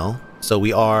right now. So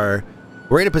we're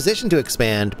in a position to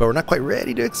expand, but we're not quite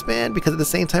ready to expand because at the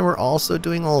same time we're also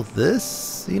doing all of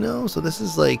this, you know? So this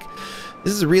is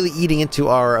really eating into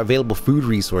our available food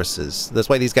resources. That's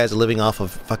why these guys are living off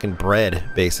of fucking bread,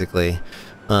 basically.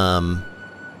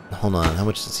 Hold on, how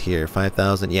much is here?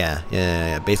 5,000?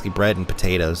 Yeah. Basically bread and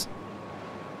potatoes.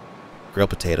 Grilled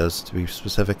potatoes, to be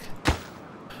specific.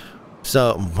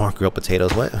 So, more grilled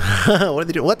potatoes. What? What are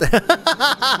they doing? What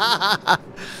the?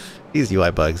 These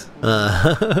UI bugs.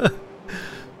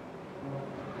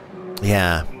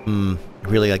 Yeah.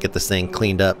 Really gotta get this thing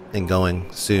cleaned up and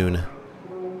going soon.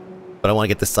 But I want to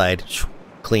get this side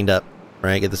cleaned up,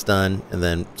 right? Get this done, and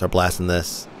then start blasting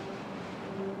this.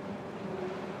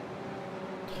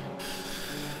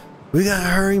 We gotta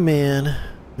hurry, man.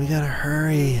 We gotta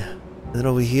hurry. And then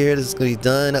over here, this is gonna be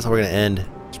done. That's how we're gonna end.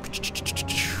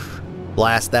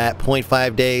 Blast that.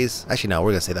 0.5 days. Actually, no,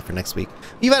 we're gonna say that for next week.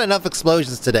 You've had enough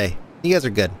explosions today. You guys are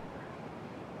good.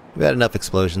 We've had enough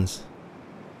explosions.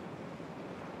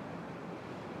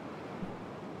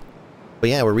 But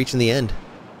yeah, we're reaching the end.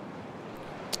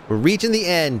 We're reaching the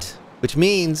end, which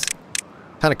means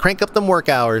kind of crank up them work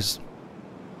hours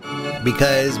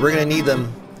because we're gonna need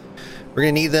them. We're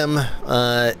gonna need them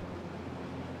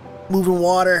moving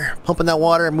water, pumping that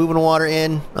water, moving the water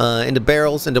into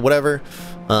barrels, into whatever,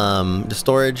 to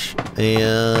storage.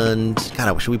 And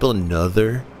God, should we build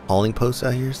another hauling post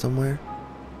out here somewhere?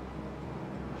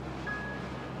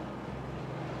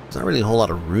 There's not really a whole lot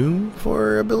of room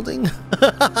for a building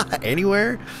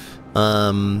anywhere.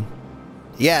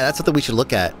 Yeah, that's something we should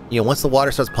look at. You know, once the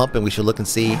water starts pumping, we should look and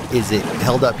see, is it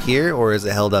held up here or is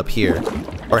it held up here?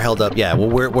 Or held up, yeah,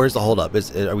 well, where's the hold up?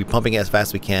 Are we pumping it as fast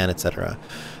as we can, etc.?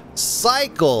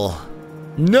 Cycle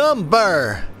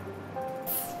number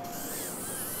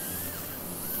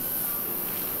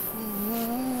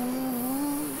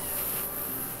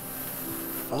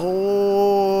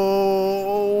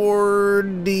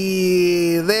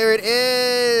 40. There it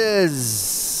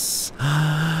is.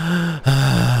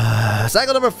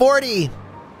 Cycle number 40.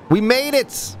 We made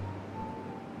it.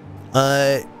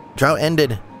 Drought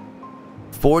ended.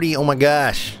 40. Oh my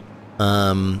gosh.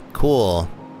 Cool.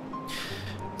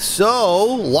 So,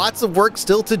 lots of work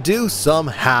still to do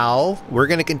somehow. We're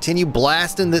going to continue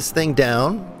blasting this thing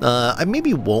down. I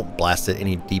maybe won't blast it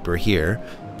any deeper here.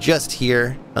 Just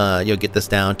here, you'll get this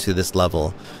down to this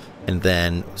level and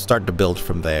then start to build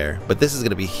from there. But this is going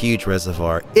to be a huge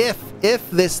reservoir.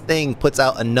 If this thing puts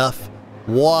out enough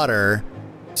water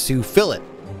to fill it.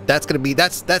 That's going to be,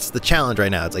 that's the challenge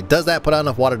right now. It's like, does that put out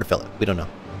enough water to fill it? We don't know.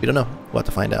 We don't know. We'll have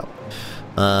to find out.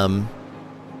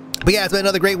 But yeah, it's been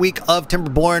another great week of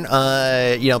Timberborn.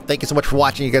 You know, thank you so much for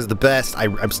watching. You guys are the best.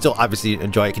 I'm still obviously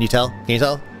enjoy it. Can you tell? Can you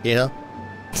tell? You know?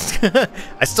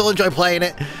 I still enjoy playing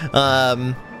it.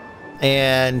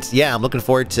 And yeah, I'm looking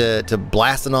forward to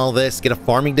blasting all this, get a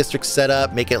farming district set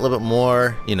up, make it a little bit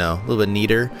more, you know, a little bit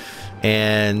neater.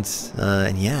 And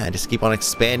yeah, just keep on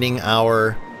expanding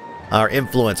our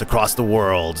influence across the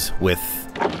world with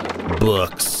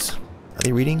books. Are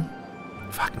they reading?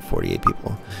 Fucking 48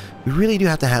 people. We really do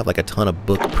have to have like a ton of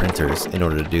book printers in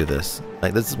order to do this.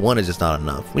 Like this one is just not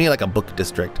enough. We need like a book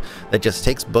district that just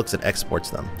takes books and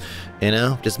exports them. You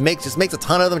know, just makes a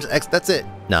ton of them. That's it.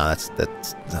 No, will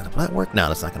that work? No,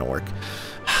 that's not gonna work.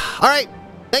 All right.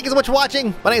 Thank you so much for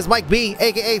watching. My name is Mike B,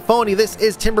 aka Fony. This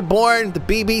is Timberborn, the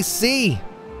BBC.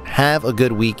 Have a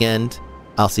good weekend.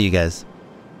 I'll see you guys.